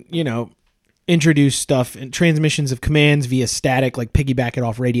can, introduce stuff and transmissions of commands via static, piggyback it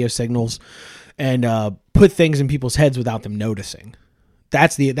off radio signals, and put things in people's heads without them noticing.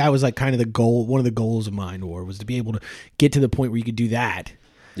 That was kind of the goal. One of the goals of Mind War was to be able to get to the point where you could do that.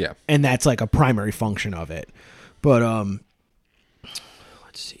 Yeah, and that's a primary function of it. But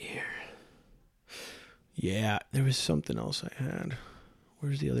let's see here. Yeah, there was something else I had.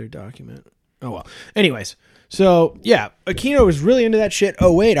 Where's the other document? Oh well. Anyways. So, yeah, Aquino was really into that shit.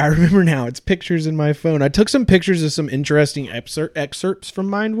 Oh, wait, I remember now. It's pictures in my phone. I took some pictures of some interesting excerpts from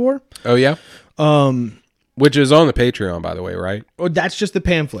Mind War. Oh, yeah? Which is on the Patreon, by the way, right? Oh, that's just the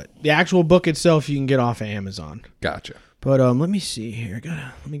pamphlet. The actual book itself you can get off of Amazon. Gotcha. But let me see here.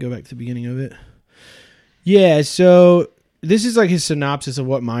 Let me go back to the beginning of it. Yeah, so this is his synopsis of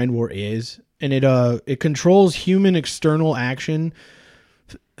what Mind War is. And it controls human external action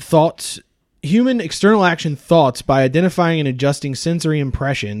thoughts by identifying and adjusting sensory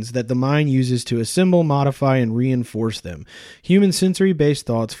impressions that the mind uses to assemble, modify, and reinforce them. Human sensory-based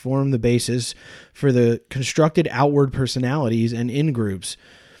thoughts form the basis for the constructed outward personalities and in-groups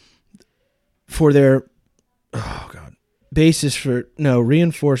for their... Oh, God.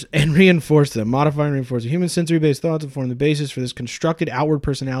 Reinforce them. Modify and reinforce them. Human sensory-based thoughts form the basis for this constructed outward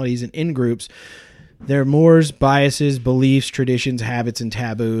personalities and in-groups. Their mores, biases, beliefs, traditions, habits, and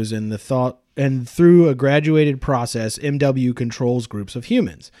taboos, and through a graduated process, MW controls groups of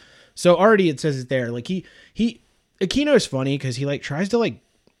humans. So already it says it there. Aquino is funny because he tries to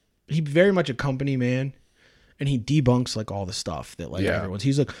he's very much a company man, and he debunks all the stuff that everyone's.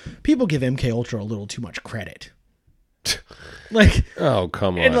 He's people give MK Ultra a little too much credit. Like, Oh,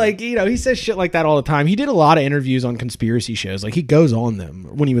 come on. and like, he says shit like that all the time. He did a lot of interviews on conspiracy shows. Like, he goes on them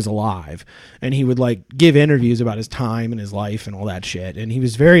when he was alive, and he would like give interviews about his time and his life and all that shit. And he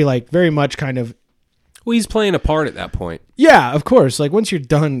was very much kind of, well, he's playing a part at that point. yeah, of course. Like, once you're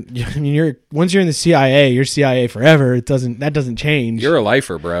done, I mean, once you're in the CIA, you're CIA forever. That doesn't change. You're a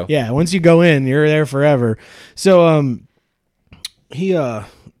lifer, bro. Yeah, once you go in, you're there forever. So he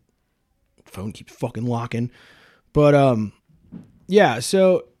phone keeps fucking locking. But yeah,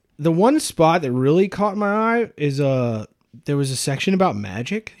 so the one spot that really caught my eye is there was a section about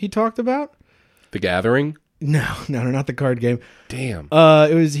magic he talked about. The Gathering? No, not the card game. Damn.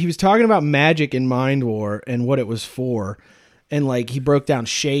 He was talking about magic in Mind War and what it was for. And like he broke down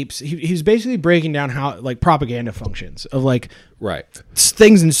shapes. He was basically breaking down how like propaganda functions of like Right.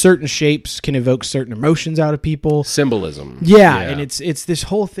 things in certain shapes can evoke certain emotions out of people. Symbolism. Yeah, and it's this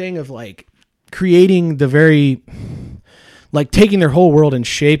whole thing of like creating the very like taking their whole world and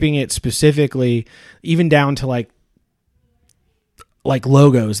shaping it specifically, even down to like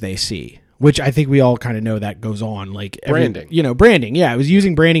logos they see, which I think we all kind of know that goes on. Like Branding. Branding. Yeah, it was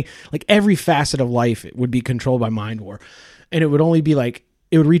using branding. Like every facet of life it would be controlled by Mind War, and it would only be like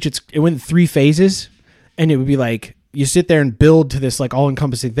it went in 3 phases, and it would be like you sit there and build to this like all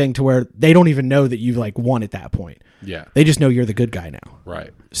encompassing thing to where they don't even know that you've like won at that point. Yeah. They just know you're the good guy now.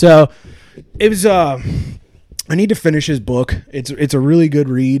 Right. So it was I need to finish his book. It's a really good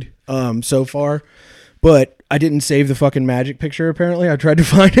read so far, but I didn't save the fucking magic picture apparently. I tried to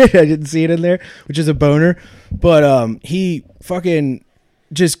find it. I didn't see it in there, which is a boner. But he fucking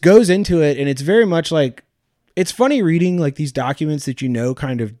just goes into it, and it's very much like it's funny reading like these documents that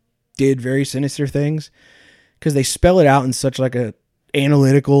kind of did very sinister things because they spell it out in such like a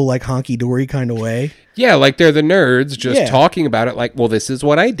analytical, like honky-dory kind of way. Yeah, like they're the nerds just Yeah. talking about it like, well, this is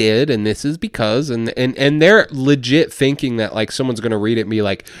what I did and this is because and they're legit thinking that like someone's going to read it and be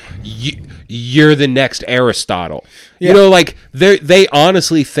like, you're the next Aristotle. Yeah. You know, like they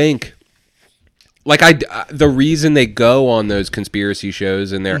honestly think like the reason they go on those conspiracy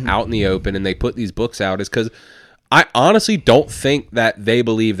shows and they're out in the open and they put these books out is because I honestly don't think that they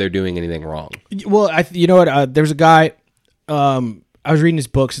believe they're doing anything wrong. Well, you know what? There's a guy. I was reading his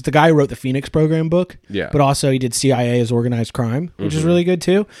books. It's the guy who wrote the Phoenix Program book. Yeah. But also he did CIA as organized crime, which is really good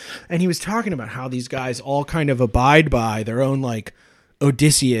too. And he was talking about how these guys all kind of abide by their own like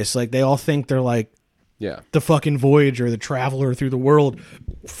Odysseus. Like they all think they're like Yeah. the fucking Voyager, the traveler through the world,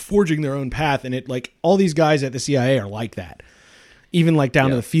 forging their own path. And it like all these guys at the CIA are like that. Even like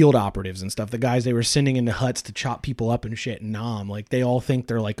down to the field operatives and stuff, the guys they were sending into huts to chop people up and shit in Nam, like they all think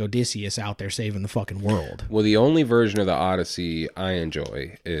they're like Odysseus out there saving the fucking world. Well, the only version of the Odyssey I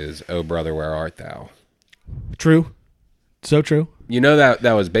enjoy is "Oh Brother, Where Art Thou." True, so true. You know that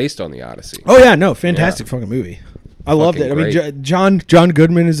was based on the Odyssey. Oh yeah, no, fantastic fucking movie. I loved it. I mean, great. John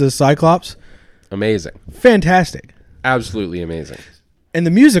Goodman is a Cyclops, Amazing, fantastic, absolutely amazing, and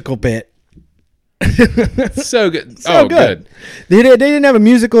the musical bit. so good. So good. They didn't have a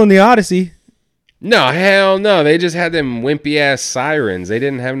musical in the Odyssey. No, hell no. They just had them wimpy ass sirens. They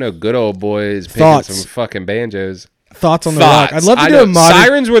didn't have no good old boys picking Thoughts. some fucking banjos. Thoughts on the Rock. I'd love to do a modern.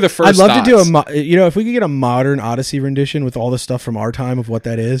 Sirens were the first. I'd love to do thoughts. if we could get a modern Odyssey rendition with all the stuff from our time of what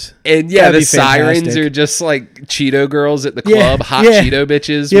that is. And yeah, That'd the be sirens fantastic. are just like Cheeto girls at the Yeah, club, hot yeah. Cheeto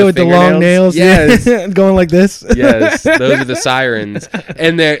bitches. Yeah, with the long nails. Yes. Yeah. Going like this. Yes, those are the sirens,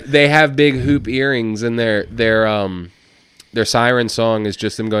 and they have big hoop earrings, and their siren song is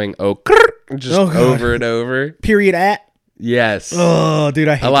just them going just Oh, God. over and over. Period at. Yes, Oh, dude,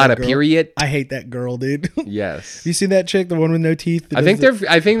 I hate a lot that of girl. period. I hate that girl, dude. Yes, You seen that chick, the one with no teeth? that I think does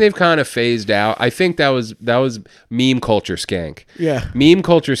I think they've kind of phased out. I think that was meme culture skank. Yeah. Meme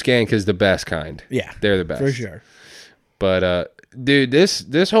culture skank is the best kind. Yeah, They're the best for sure. But dude,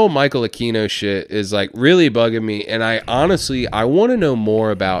 this whole Michael Aquino shit is like really bugging me, and I want to know more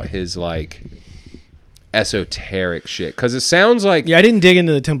about his like esoteric shit because it sounds like Yeah, I didn't dig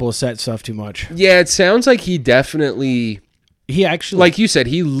into the Temple of Set stuff too much. it sounds like he definitely, He actually like you said,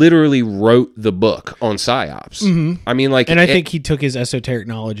 he literally wrote the book on psyops. I mean, like, and I think he took his esoteric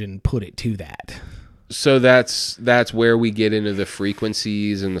knowledge and put it to that. so that's where we get into the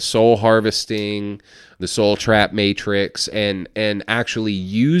frequencies and the soul harvesting, the soul trap matrix, and actually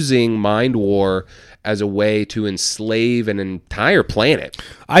using Mind War as a way to enslave an entire planet.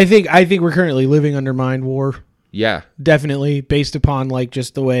 I think we're currently living under Mind War. Yeah. Definitely based upon like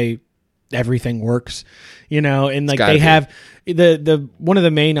just the way everything works, and like gotta they be. have the one of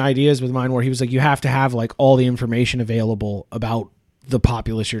the main ideas with Mind War, he was like, you have to have like all the information available about the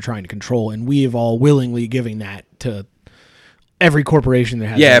populace you're trying to control, and we have all willingly giving that to every corporation that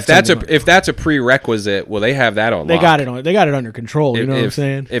has. Yeah, that if that's a prerequisite, well, they have that on. They got it on. They got it under control. You know what I'm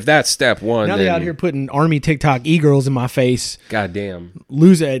saying? If that's step one, now then, they're out here putting Army TikTok e-girls in my face. Goddamn,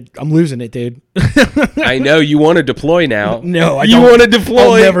 I'm losing it, dude. I know you want to deploy now. No, you want to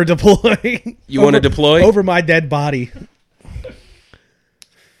deploy. I'll never deploy. You want to deploy over my dead body.